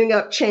if I'm ending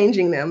up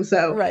changing them.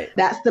 So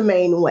That's the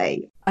main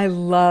way. I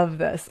love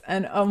this.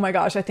 And oh my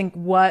gosh, I think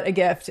what a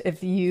gift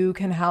if you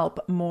can help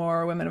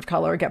more women of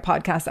color get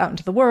podcasts out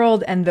into the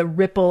world. And the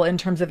ripple in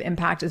terms of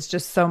impact is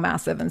just so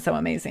massive and so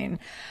amazing.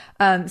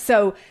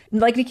 So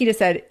like Nikita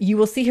said, you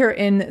will see her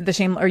in the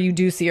Shame, or you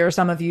do see her.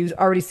 Some of you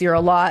already see her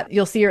a lot.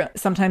 You'll see her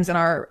sometimes in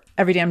our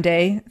Every Damn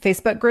Day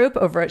Facebook group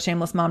over at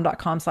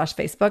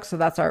shamelessmom.com/Facebook. So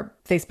that's our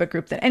Facebook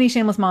group that any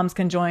shameless moms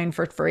can join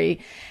for free.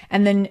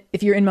 And then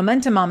if you're in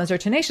Momentum Mamas or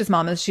Tenacious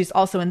Mamas, she's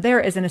also in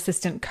there as an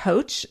assistant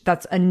coach.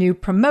 That's a new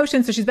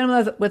promotion. So she's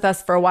been with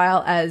us for a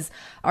while as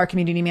our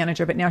community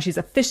manager, but now she's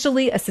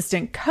officially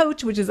assistant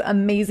coach, which is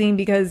amazing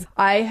because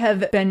I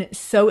have been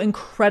so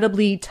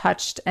incredibly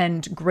touched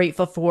and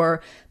grateful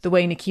for the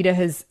way Nikita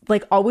has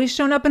like always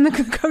shown up in the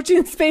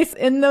coaching space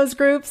in those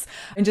groups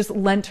and just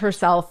lent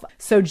herself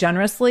so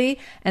generously.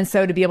 And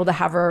so to be able to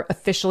have her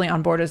officially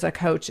on board as a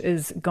coach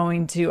is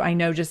going to, I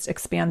know, just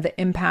expand the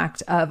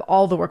impact of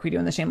all the work we do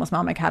in the Shameless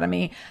Mom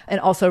Academy and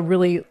also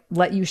really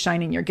let you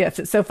shine in your gifts.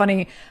 It's so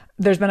funny.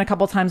 There's been a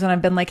couple of times when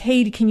I've been like,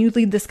 hey, can you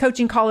lead this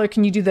coaching call or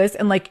can you do this?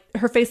 And like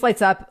her face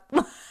lights up.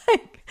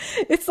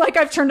 It's like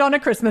I've turned on a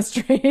Christmas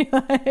tree.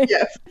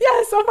 Yes.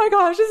 Oh my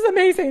gosh, this is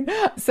amazing.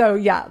 So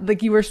yeah,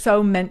 like you were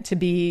so meant to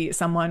be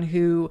someone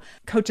who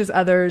coaches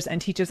others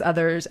and teaches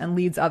others and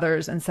leads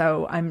others. And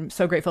so I'm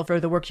so grateful for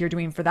the work you're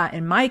doing for that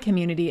in my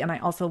community. And I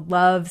also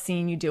love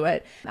seeing you do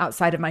it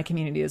outside of my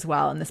community as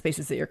well in the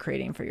spaces that you're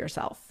creating for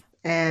yourself.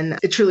 And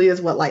it truly is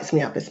what lights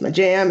me up. It's my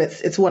jam.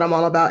 It's what I'm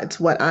all about.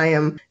 It's what I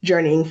am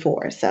journeying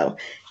for. So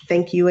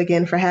thank you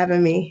again for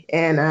having me.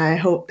 And I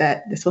hope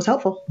that this was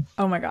helpful.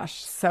 Oh my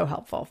gosh, so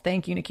helpful.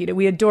 Thank you, Nikita.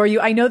 We adore you.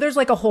 I know there's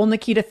like a whole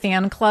Nikita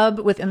fan club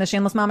within the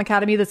Shameless Mom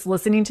Academy that's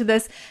listening to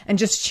this and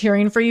just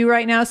cheering for you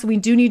right now. So we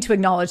do need to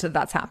acknowledge that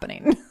that's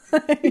happening.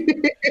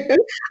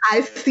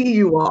 I see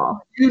you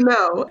all, you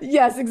know.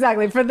 Yes,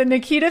 exactly. For the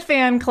Nikita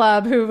fan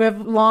club who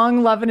have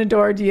long loved and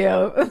adored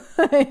you,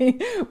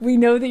 we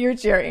know that you're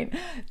cheering.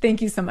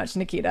 Thank you so much,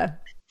 Nikita.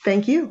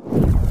 Thank you.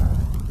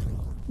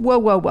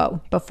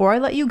 Whoa. Before I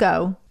let you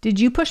go, did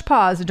you push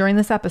pause during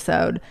this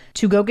episode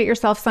to go get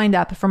yourself signed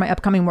up for my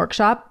upcoming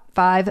workshop,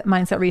 5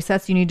 Mindset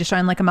Resets You Need to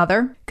Shine Like a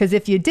Mother? Because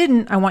if you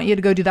didn't, I want you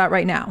to go do that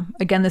right now.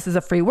 Again, this is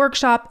a free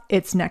workshop.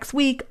 It's next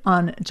week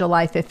on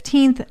July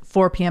 15th,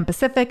 4 p.m.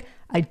 Pacific.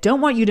 I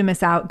don't want you to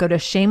miss out. Go to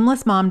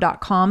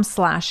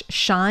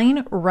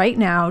shamelessmom.com/shine right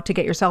now to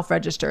get yourself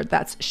registered.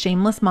 That's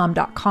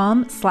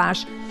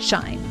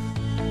shamelessmom.com/shine.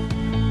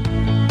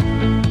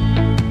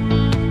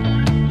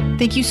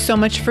 Thank you so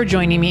much for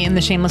joining me in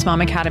the Shameless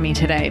Mom Academy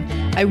today.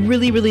 I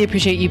really, really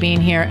appreciate you being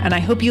here, and I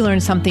hope you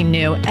learned something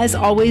new. As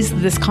always,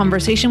 this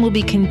conversation will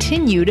be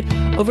continued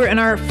over in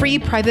our free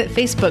private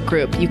Facebook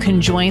group. You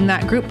can join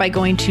that group by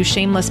going to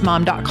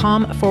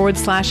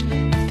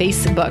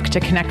shamelessmom.com/Facebook to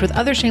connect with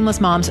other shameless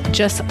moms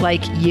just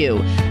like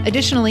you.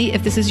 Additionally,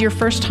 if this is your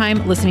first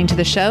time listening to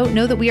the show,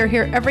 know that we are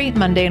here every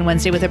Monday and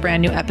Wednesday with a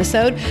brand new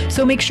episode.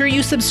 So make sure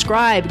you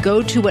subscribe.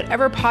 Go to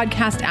whatever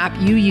podcast app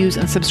you use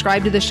and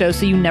subscribe to the show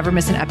so you never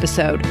miss an episode.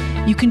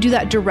 You can do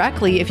that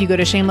directly if you go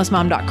to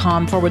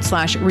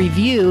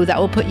shamelessmom.com/review. That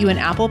will put you in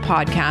Apple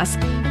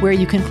Podcasts where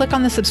you can click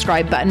on the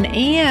subscribe button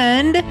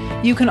and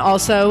you can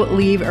also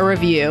leave a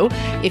review.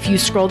 If you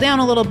scroll down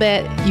a little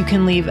bit, you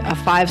can leave a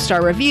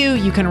 5-star review.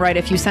 You can write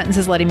a few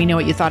sentences letting me know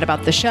what you thought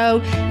about the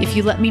show. If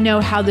you let me know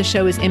how the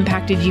show has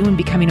impacted you in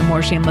becoming a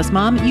more shameless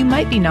mom, you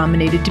might be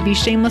nominated to be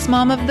Shameless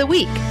Mom of the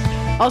Week.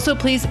 Also,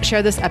 please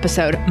share this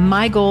episode.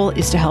 My goal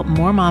is to help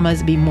more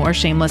mamas be more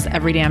shameless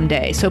every damn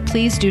day. So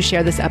please do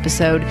share this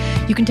episode.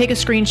 You can take a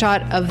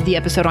screenshot of the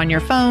episode on your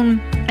phone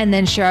and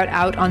then share it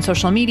out on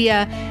social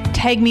media.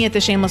 Tag me at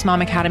the Shameless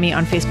Mom Academy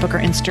on Facebook or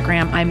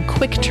Instagram. I'm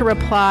quick to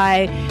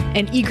reply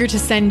and eager to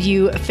send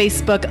you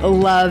Facebook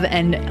love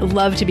and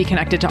love to be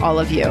connected to all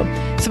of you.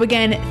 So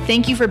again,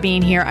 thank you for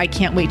being here. I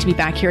can't wait to be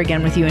back here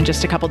again with you in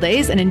just a couple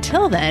days. And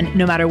until then,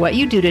 no matter what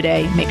you do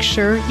today, make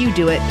sure you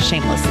do it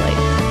shamelessly.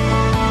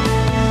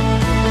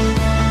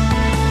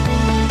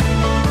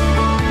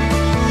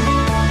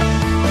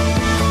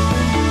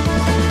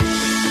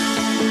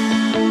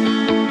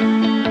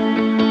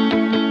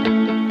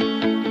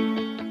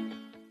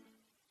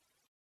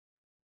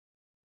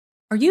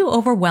 Are you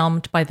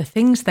overwhelmed by the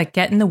things that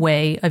get in the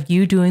way of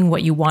you doing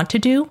what you want to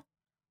do?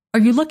 Are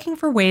you looking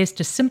for ways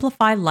to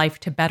simplify life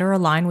to better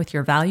align with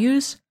your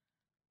values?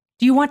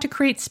 Do you want to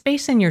create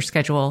space in your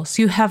schedule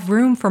so you have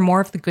room for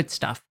more of the good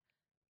stuff?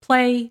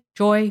 Play,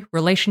 joy,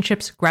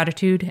 relationships,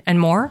 gratitude, and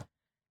more?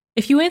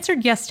 If you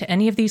answered yes to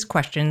any of these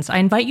questions, I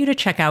invite you to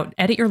check out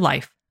Edit Your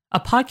Life, a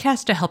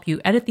podcast to help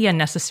you edit the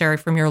unnecessary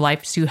from your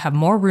life so you have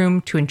more room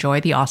to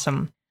enjoy the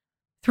awesome.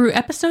 Through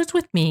episodes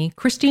with me,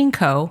 Christine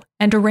Coe,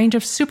 and a range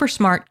of super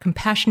smart,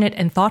 compassionate,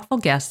 and thoughtful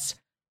guests,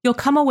 You'll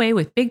come away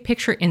with big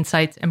picture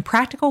insights and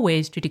practical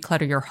ways to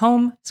declutter your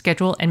home,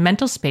 schedule, and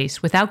mental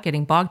space without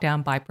getting bogged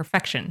down by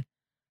perfection.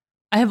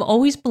 I have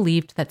always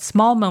believed that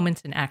small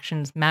moments and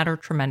actions matter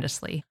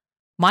tremendously.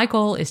 My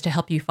goal is to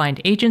help you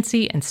find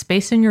agency and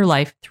space in your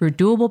life through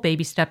doable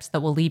baby steps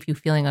that will leave you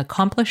feeling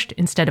accomplished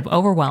instead of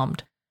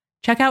overwhelmed.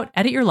 Check out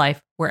Edit Your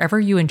Life wherever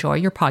you enjoy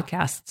your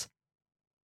podcasts.